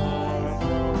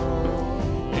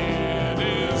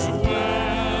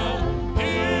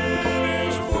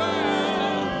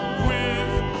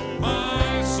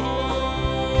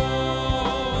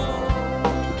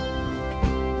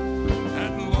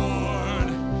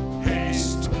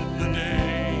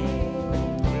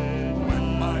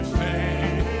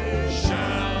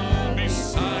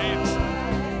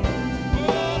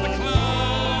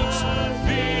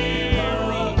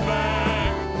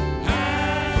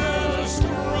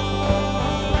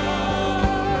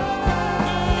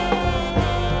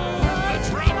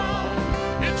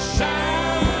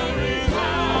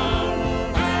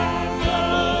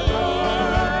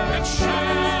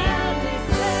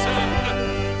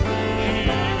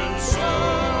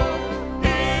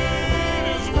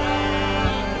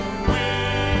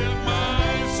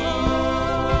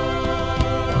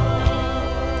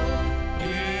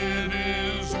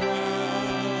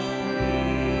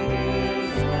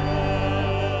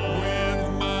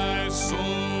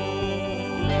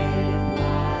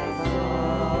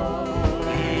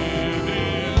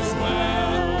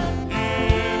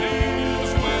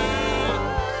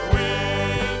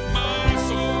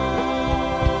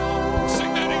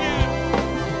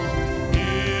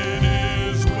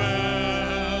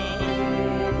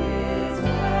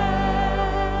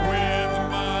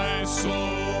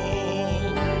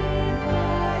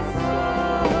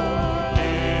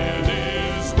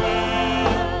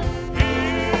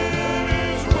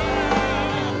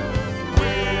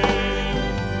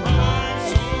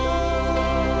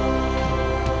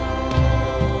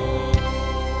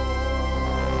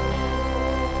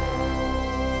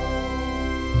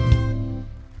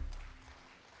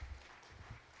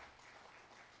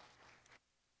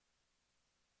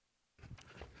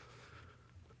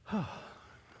 What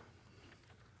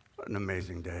an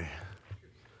amazing day.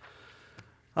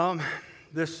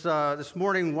 This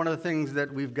morning, one of the things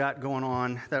that we've got going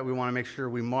on that we want to make sure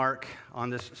we mark on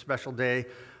this special day,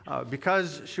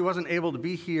 because she wasn't able to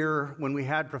be here when we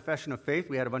had Profession of Faith.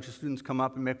 We had a bunch of students come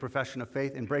up and make Profession of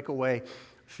Faith in Breakaway.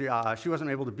 She wasn't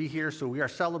able to be here, so we are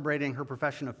celebrating her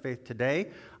Profession of Faith today.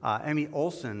 Emmy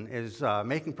Olson is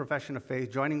making Profession of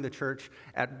Faith, joining the church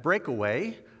at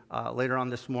Breakaway later on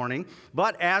this morning.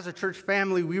 But as a church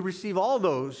family, we receive all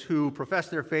those who profess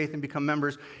their faith and become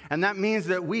members, and that means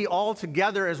that we all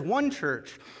together as one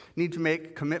church need to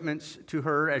make commitments to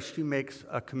her as she makes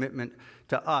a commitment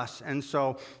to us. And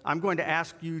so I'm going to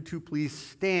ask you to please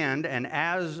stand and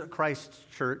as Christ's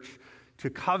church to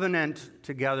covenant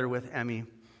together with Emmy,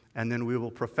 and then we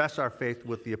will profess our faith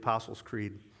with the Apostles'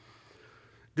 Creed.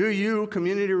 Do you,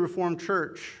 Community Reformed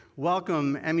Church,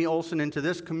 welcome Emmy Olson into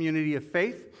this community of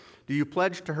faith? Do you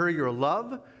pledge to her your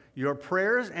love, your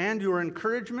prayers, and your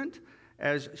encouragement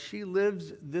as she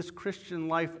lives this Christian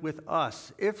life with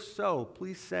us? If so,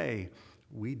 please say,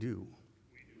 "We do."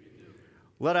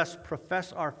 Let us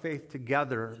profess our faith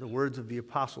together, the words of the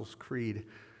Apostles' Creed.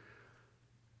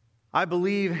 I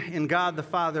believe in God the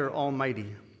Father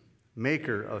Almighty,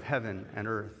 maker of heaven and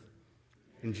earth,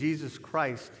 in Jesus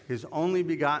Christ, his only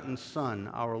begotten Son,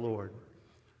 our Lord,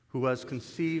 who was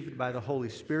conceived by the Holy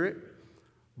Spirit,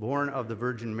 born of the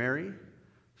Virgin Mary,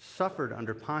 suffered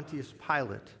under Pontius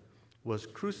Pilate, was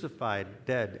crucified,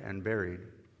 dead, and buried.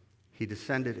 He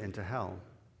descended into hell.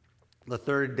 The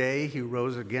third day he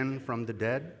rose again from the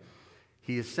dead.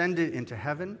 He ascended into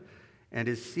heaven and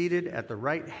is seated at the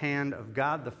right hand of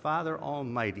God the Father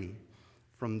Almighty.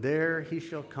 From there he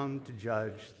shall come to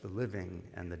judge the living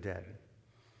and the dead.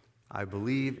 I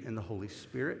believe in the Holy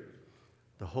Spirit,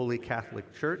 the Holy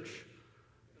Catholic Church,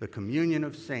 the communion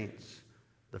of saints,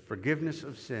 the forgiveness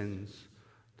of sins,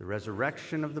 the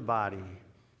resurrection of the body,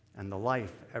 and the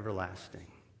life everlasting.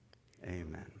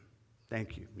 Amen.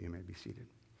 Thank you. You may be seated.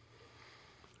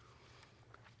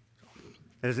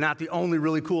 It is not the only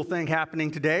really cool thing happening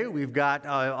today. We've got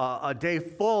a day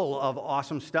full of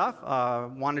awesome stuff.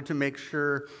 Wanted to make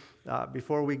sure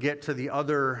before we get to the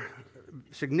other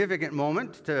significant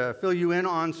moment to fill you in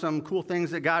on some cool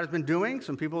things that God has been doing,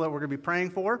 some people that we're going to be praying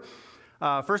for.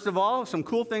 First of all, some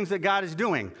cool things that God is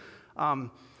doing.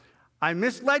 I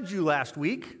misled you last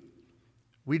week.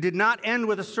 We did not end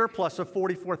with a surplus of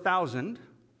 44,000.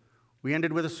 We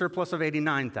ended with a surplus of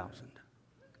 89,000.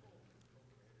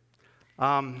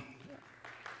 I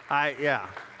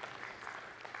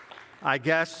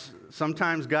guess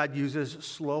sometimes God uses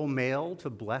slow mail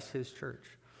to bless his church.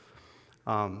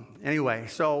 Anyway,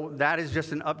 so that is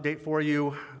just an update for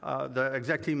you. The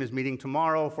exec team is meeting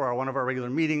tomorrow for one of our regular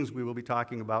meetings. We will be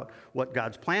talking about what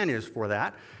God's plan is for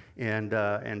that and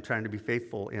trying to be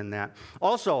faithful in that.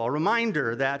 Also, a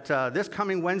reminder that this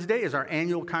coming Wednesday is our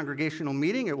annual congregational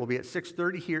meeting. It will be at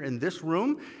 6:30 here in this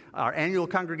room. Our annual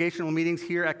congregational meetings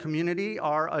here at Community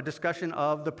are a discussion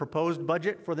of the proposed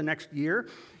budget for the next year.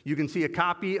 You can see a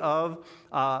copy of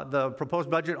the proposed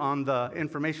budget on the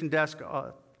information desk,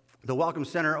 the Welcome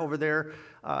Center over there.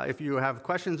 If you have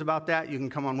questions about that, you can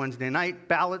come on Wednesday night.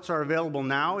 Ballots are available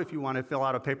now if you want to fill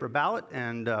out a paper ballot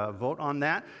and vote on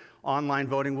that. Online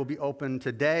voting will be open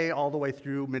today all the way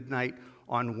through midnight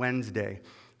on Wednesday.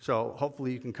 So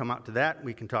hopefully you can come out to that.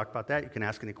 We can talk about that. You can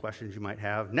ask any questions you might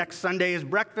have. Next Sunday is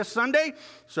Breakfast Sunday,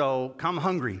 so come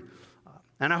hungry.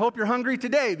 And I hope you're hungry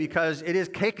today because it is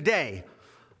cake day.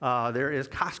 There is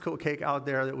Costco cake out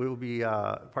there that we will be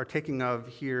partaking of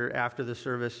here after the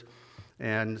service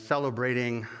and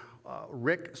celebrating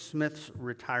Rick Smith's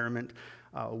retirement.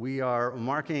 We are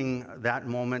marking that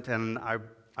moment, and I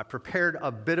prepared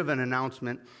a bit of an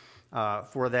announcement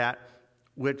for that,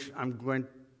 which I'm going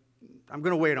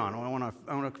to wait on. I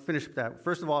want to finish that.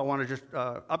 First of all, I want to just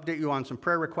update you on some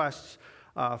prayer requests.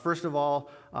 First of all,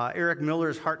 Eric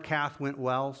Miller's heart cath went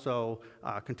well, so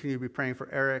continue to be praying for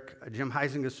Eric. Jim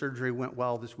Heisinger's surgery went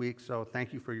well this week, so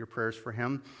thank you for your prayers for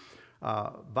him.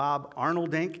 Bob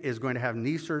Arnoldink is going to have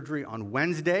knee surgery on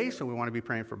Wednesday, so we want to be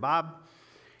praying for Bob.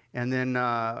 And then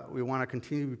we want to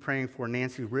continue to be praying for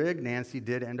Nancy Rigg. Nancy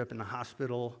did end up in the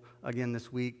hospital again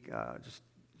this week.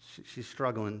 She's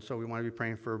struggling, so we want to be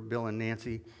praying for Bill and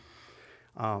Nancy.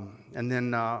 And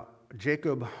then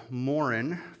Jacob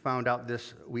Morin found out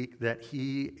this week that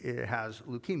he has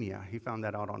leukemia. He found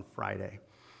that out on Friday.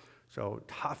 So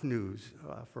tough news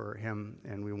for him,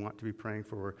 and we want to be praying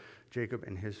for Jacob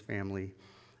and his family.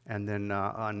 And then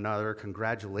another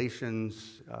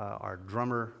congratulations, our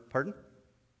drummer, pardon?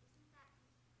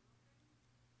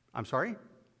 I'm sorry?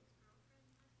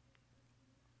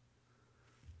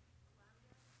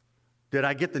 Did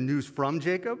I get the news from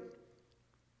Jacob?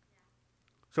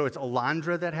 So it's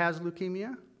Alondra that has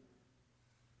leukemia?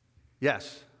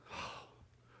 Yes.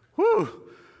 Whew.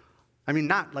 I mean,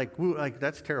 not like, woo, like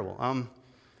that's terrible.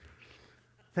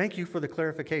 Thank you for the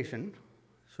clarification.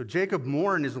 So Jacob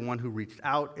Morin is the one who reached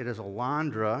out. It is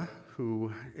Alondra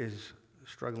who is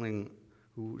struggling,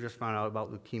 who just found out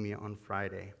about leukemia on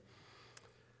Friday.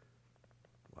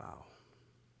 Wow.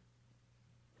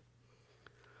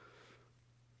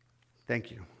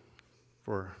 Thank you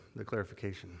for the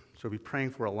clarification. So be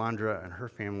praying for Alondra and her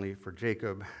family, for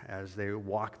Jacob, as they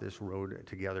walk this road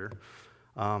together.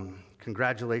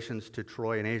 Congratulations to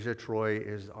Troy and Asia. Troy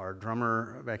is our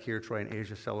drummer back here. Troy and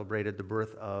Asia celebrated the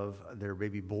birth of their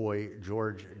baby boy,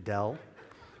 George Dell.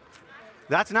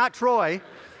 That's not Troy.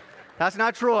 That's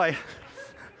not Troy.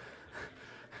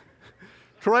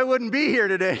 Troy wouldn't be here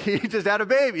today. He just had a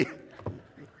baby.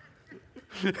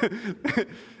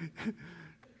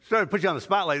 Sorry to put you on the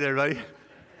spotlight there, buddy.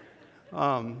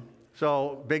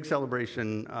 So big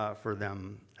celebration for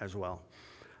them as well.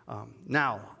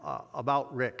 Now,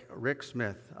 about Rick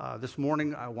Smith. This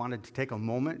morning, I wanted to take a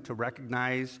moment to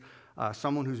recognize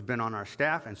someone who's been on our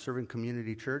staff and serving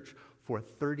Community Church for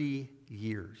 30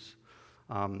 years.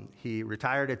 He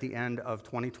retired at the end of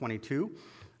 2022.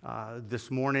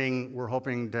 This morning, we're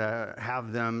hoping to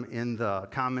have them in the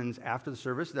Commons after the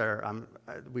service.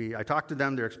 I talked to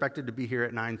them. They're expected to be here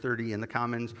at 9:30 in the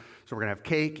Commons. So we're going to have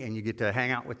cake, and you get to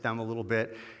hang out with them a little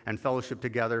bit and fellowship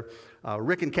together.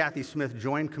 Rick and Kathy Smith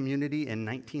joined Community in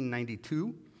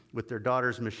 1992 with their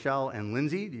daughters Michelle and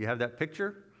Lindsay. Do you have that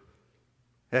picture?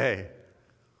 Hey.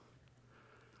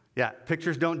 Yeah,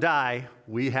 pictures don't die.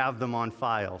 We have them on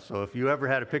file. So if you ever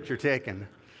had a picture taken.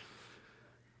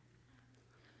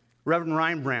 Reverend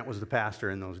Reinbrandt was the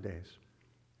pastor in those days.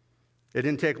 It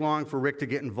didn't take long for Rick to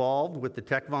get involved with the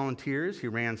tech volunteers. He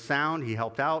ran sound, he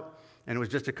helped out, and it was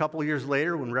just a couple years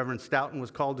later when Reverend Stoughton was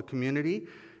called to Community,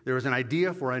 there was an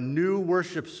idea for a new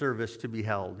worship service to be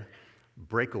held,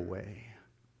 Breakaway.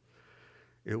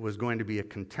 It was going to be a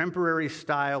contemporary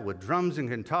style with drums and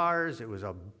guitars. It was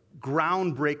a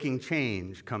groundbreaking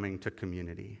change coming to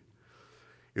Community.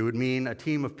 It would mean a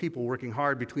team of people working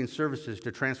hard between services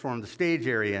to transform the stage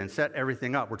area and set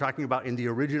everything up. We're talking about in the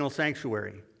original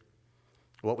sanctuary,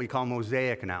 what we call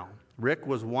Mosaic now. Rick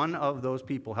was one of those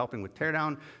people helping with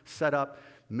teardown, setup,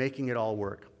 making it all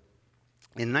work.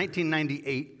 In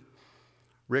 1998,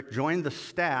 Rick joined the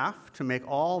staff to make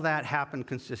all that happen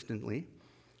consistently.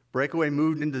 Breakaway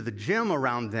moved into the gym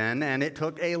around then, and it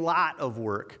took a lot of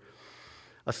work.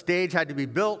 A stage had to be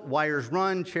built, wires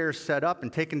run, chairs set up,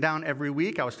 and taken down every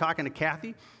week. I was talking to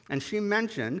Kathy, and she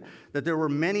mentioned that there were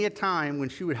many a time when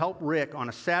she would help Rick on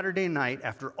a Saturday night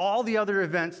after all the other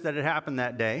events that had happened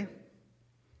that day,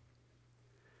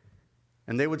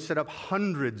 and they would set up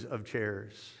hundreds of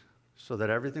chairs so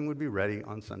that everything would be ready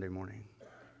on Sunday morning.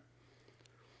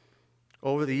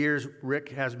 Over the years, Rick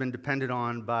has been depended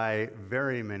on by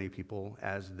very many people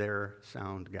as their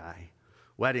sound guy.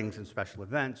 Weddings and special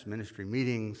events, ministry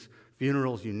meetings,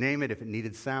 funerals, you name it. If it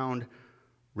needed sound,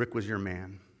 Rick was your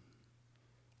man.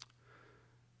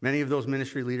 Many of those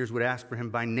ministry leaders would ask for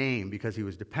him by name because he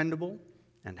was dependable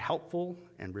and helpful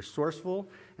and resourceful.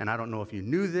 And I don't know if you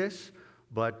knew this,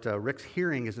 but Rick's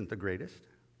hearing isn't the greatest.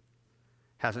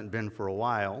 Hasn't been for a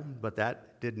while, but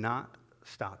that did not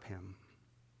stop him.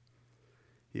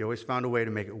 He always found a way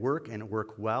to make it work, and it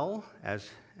worked well,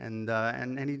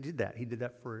 and he did that. He did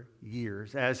that for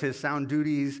years. As his sound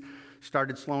duties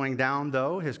started slowing down,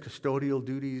 though, his custodial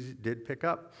duties did pick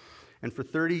up. And for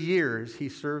 30 years, he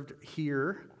served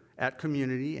here at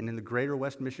Community and in the greater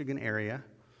West Michigan area.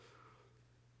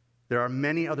 There are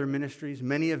many other ministries,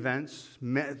 many events,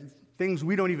 things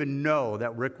we don't even know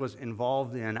that Rick was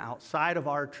involved in outside of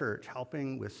our church,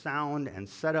 helping with sound and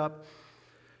setup.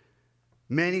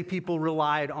 Many people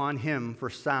relied on him for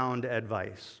sound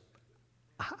advice.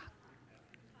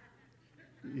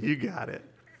 You got it.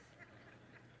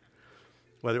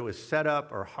 Whether it was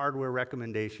setup or hardware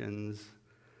recommendations,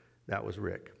 that was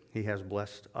Rick. He has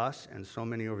blessed us and so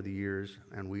many over the years,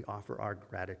 and we offer our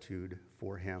gratitude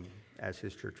for him as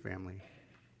his church family.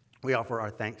 We offer our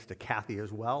thanks to Kathy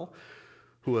as well,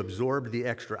 who absorbed the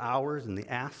extra hours and the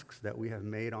asks that we have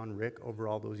made on Rick over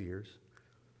all those years.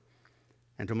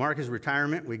 And to mark his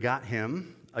retirement, we got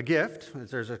him a gift.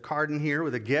 There's a card in here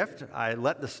with a gift. I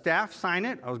let the staff sign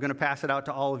it. I was going to pass it out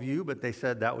to all of you, but they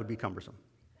said that would be cumbersome.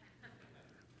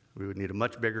 We would need a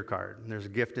much bigger card. And there's a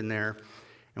gift in there.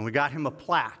 And we got him a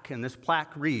plaque, and this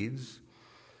plaque reads,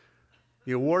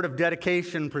 "The award of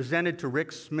dedication presented to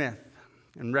Rick Smith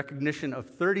in recognition of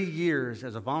 30 years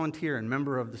as a volunteer and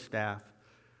member of the staff.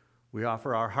 We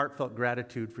offer our heartfelt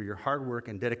gratitude for your hard work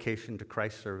and dedication to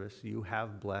Christ's service. You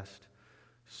have blessed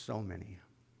so many.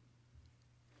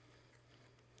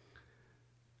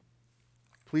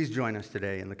 Please join us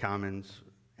today in the Commons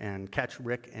and catch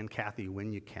Rick and Kathy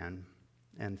when you can,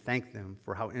 and thank them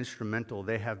for how instrumental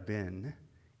they have been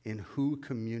in who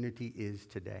community is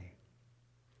today.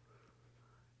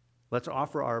 Let's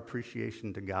offer our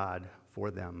appreciation to God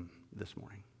for them this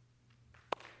morning.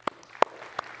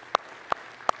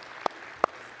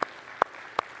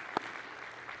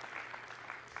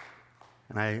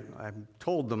 And I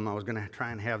told them I was going to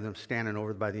try and have them standing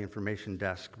over by the information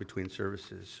desk between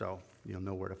services, so you'll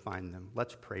know where to find them.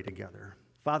 Let's pray together.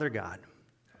 Father God,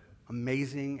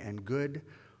 amazing and good,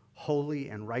 holy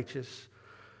and righteous,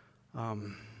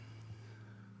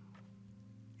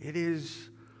 it is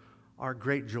our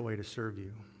great joy to serve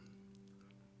you.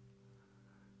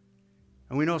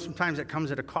 And we know sometimes it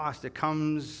comes at a cost.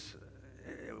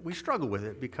 We struggle with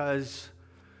it because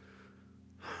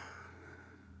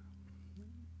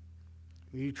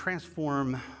you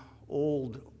transform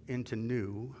old into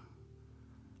new,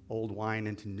 old wine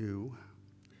into new.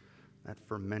 That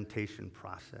fermentation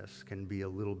process can be a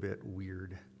little bit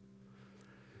weird.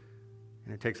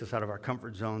 And it takes us out of our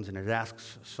comfort zones, and it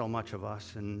asks so much of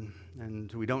us, and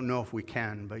we don't know if we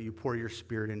can, but you pour your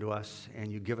Spirit into us,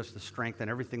 and you give us the strength and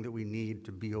everything that we need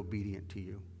to be obedient to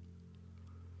you.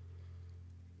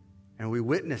 And we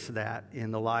witness that in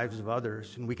the lives of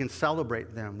others, and we can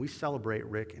celebrate them. We celebrate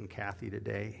Rick and Kathy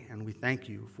today, and we thank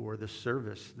you for the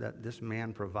service that this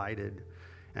man provided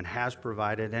and has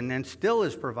provided and still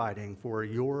is providing for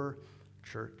your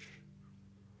church.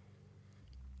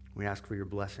 We ask for your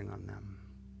blessing on them.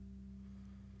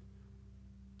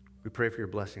 We pray for your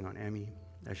blessing on Emmy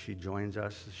as she joins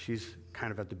us. She's kind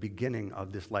of at the beginning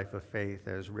of this life of faith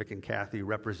as Rick and Kathy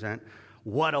represent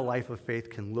what a life of faith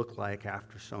can look like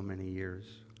after so many years.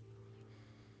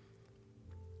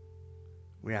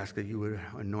 We ask that you would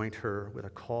anoint her with a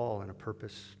call and a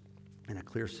purpose and a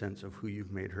clear sense of who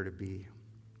you've made her to be.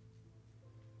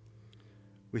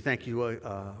 We thank you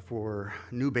for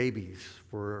new babies,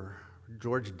 for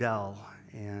George Dell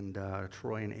and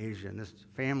Troy and Asia, and this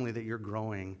family that you're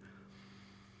growing.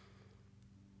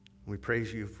 We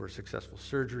praise you for successful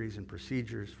surgeries and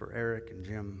procedures for Eric and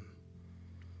Jim.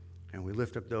 And we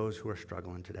lift up those who are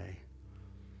struggling today,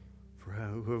 for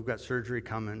who have got surgery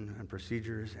coming and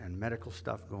procedures and medical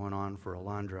stuff going on, for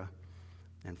Alondra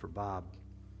and for Bob,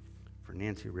 for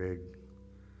Nancy Rigg.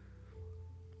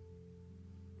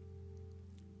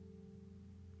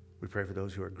 We pray for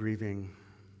those who are grieving,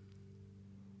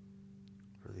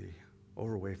 for the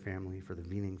Overway family, for the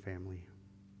Viening family.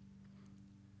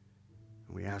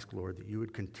 And we ask, Lord, that you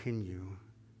would continue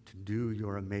to do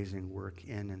your amazing work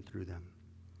in and through them.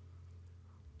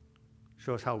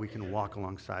 Show us how we can walk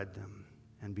alongside them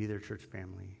and be their church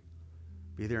family,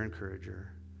 be their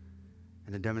encourager,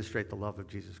 and to demonstrate the love of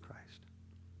Jesus Christ.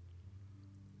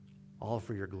 All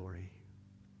for your glory.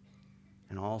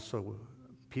 And also,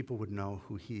 people would know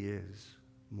who he is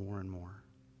more and more.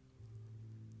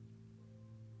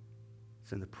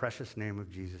 It's in the precious name of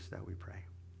Jesus that we pray.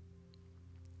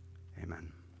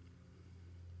 Amen.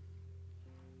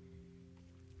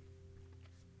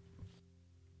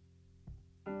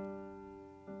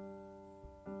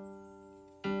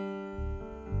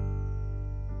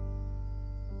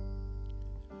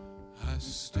 I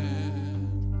stand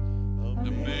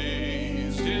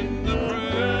amazed in the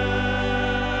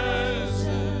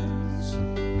presence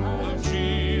of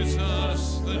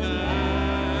Jesus the Nazarene,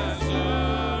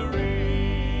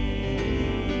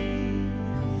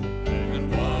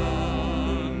 and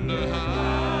wonder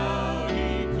how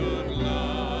he could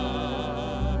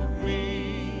love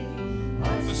me,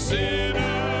 the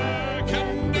sinner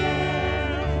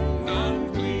condemned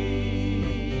unclean.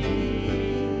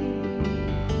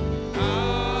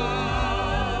 How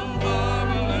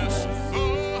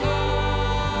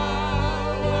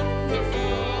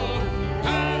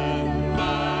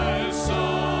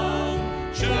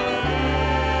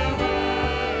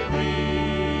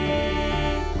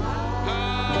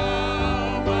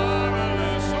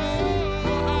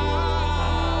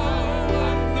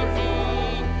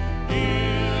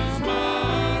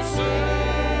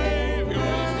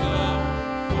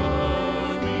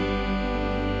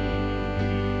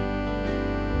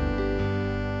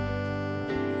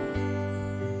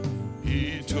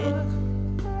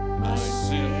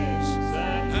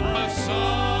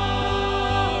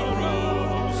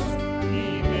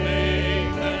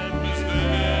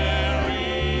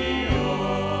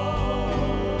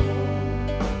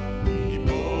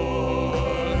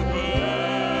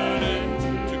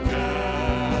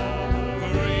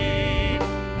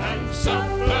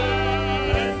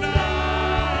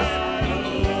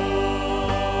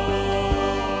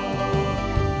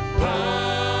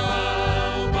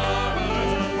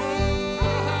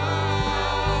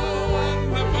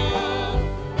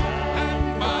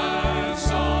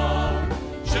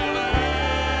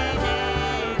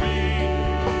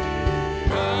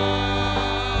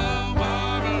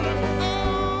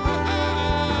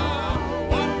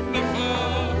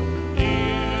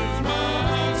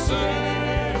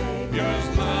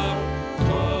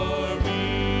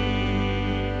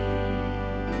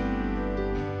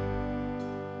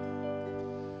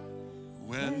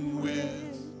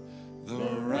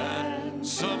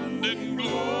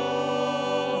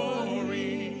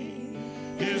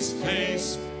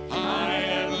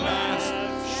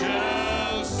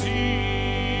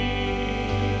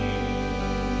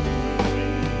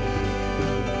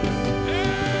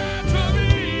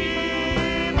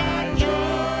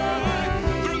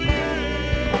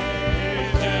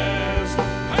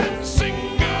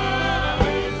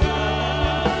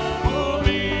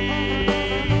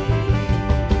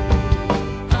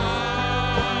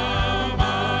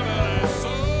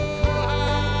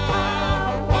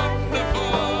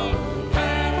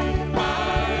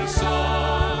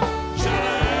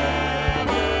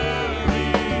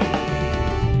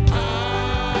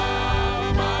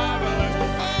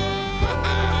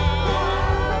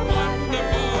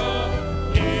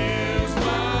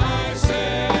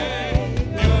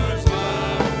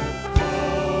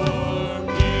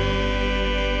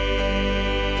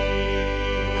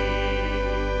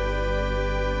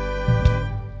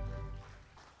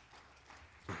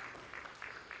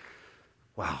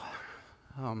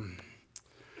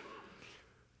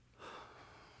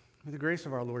May the grace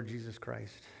of our Lord Jesus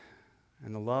Christ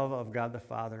and the love of God the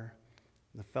Father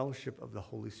and the fellowship of the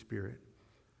Holy Spirit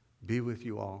be with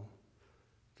you all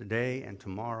today and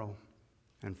tomorrow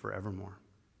and forevermore.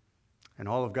 And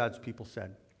all of God's people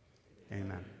said,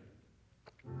 amen.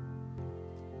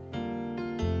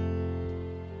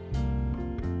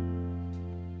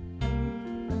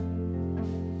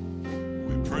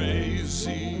 We praise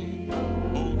thee,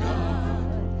 O God,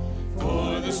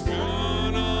 for the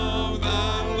Spirit of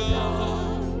thy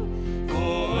love,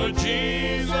 for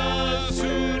Jesus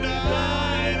who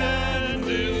died and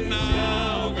is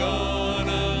now gone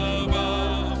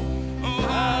above. Oh,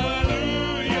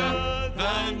 hallelujah,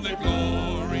 thine the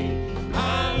glory.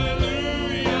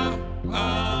 Hallelujah,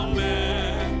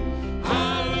 amen.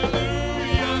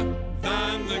 Hallelujah,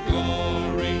 thine the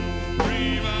glory.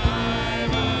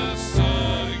 Revive us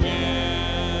again.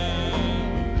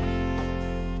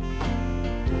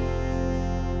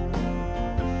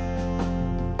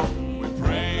 We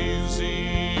praise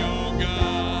thee, O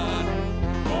God,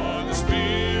 for the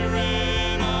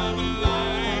Spirit of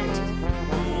light,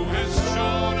 who has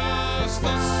shown us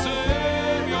the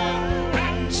Savior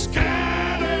and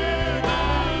scattered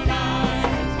the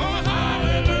night. Oh,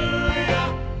 hallelujah,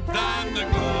 thine the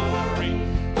glory.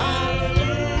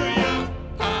 Hallelujah,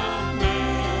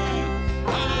 amen.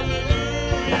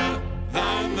 Hallelujah,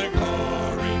 thine the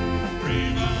glory.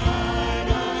 Revive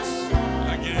us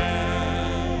again.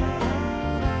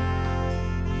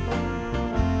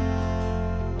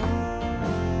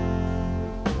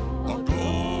 All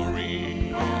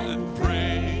glory and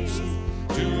praise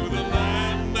to the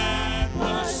Lamb that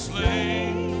was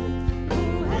slain,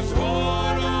 who has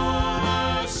borne all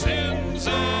our sins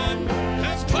and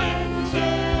has cleansed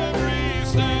every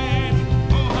stain.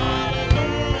 Oh,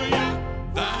 hallelujah,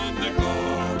 thine the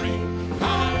glory.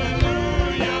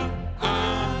 Hallelujah,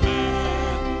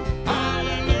 amen.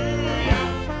 Hallelujah,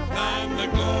 thine the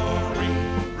glory.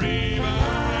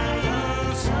 Revive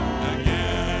us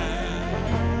again.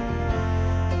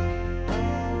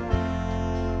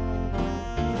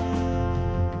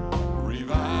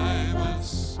 Revive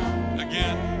us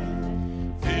again.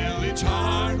 Fill each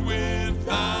heart with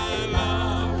thy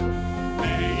love.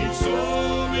 May each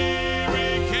soul be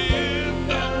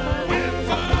rekindled with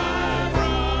fire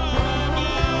from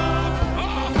above.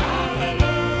 Oh,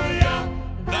 hallelujah,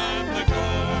 thine the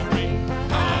glory.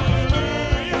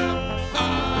 Hallelujah,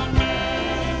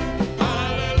 amen.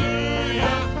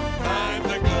 Hallelujah, thine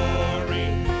the glory.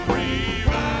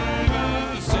 Revive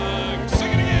us again.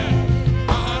 Sing it again.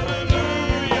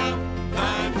 Hallelujah,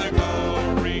 thine the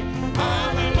glory.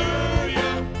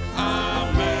 Hallelujah,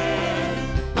 amen.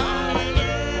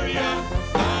 Hallelujah,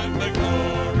 thine the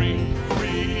glory.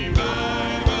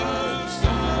 Revive us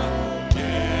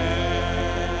again.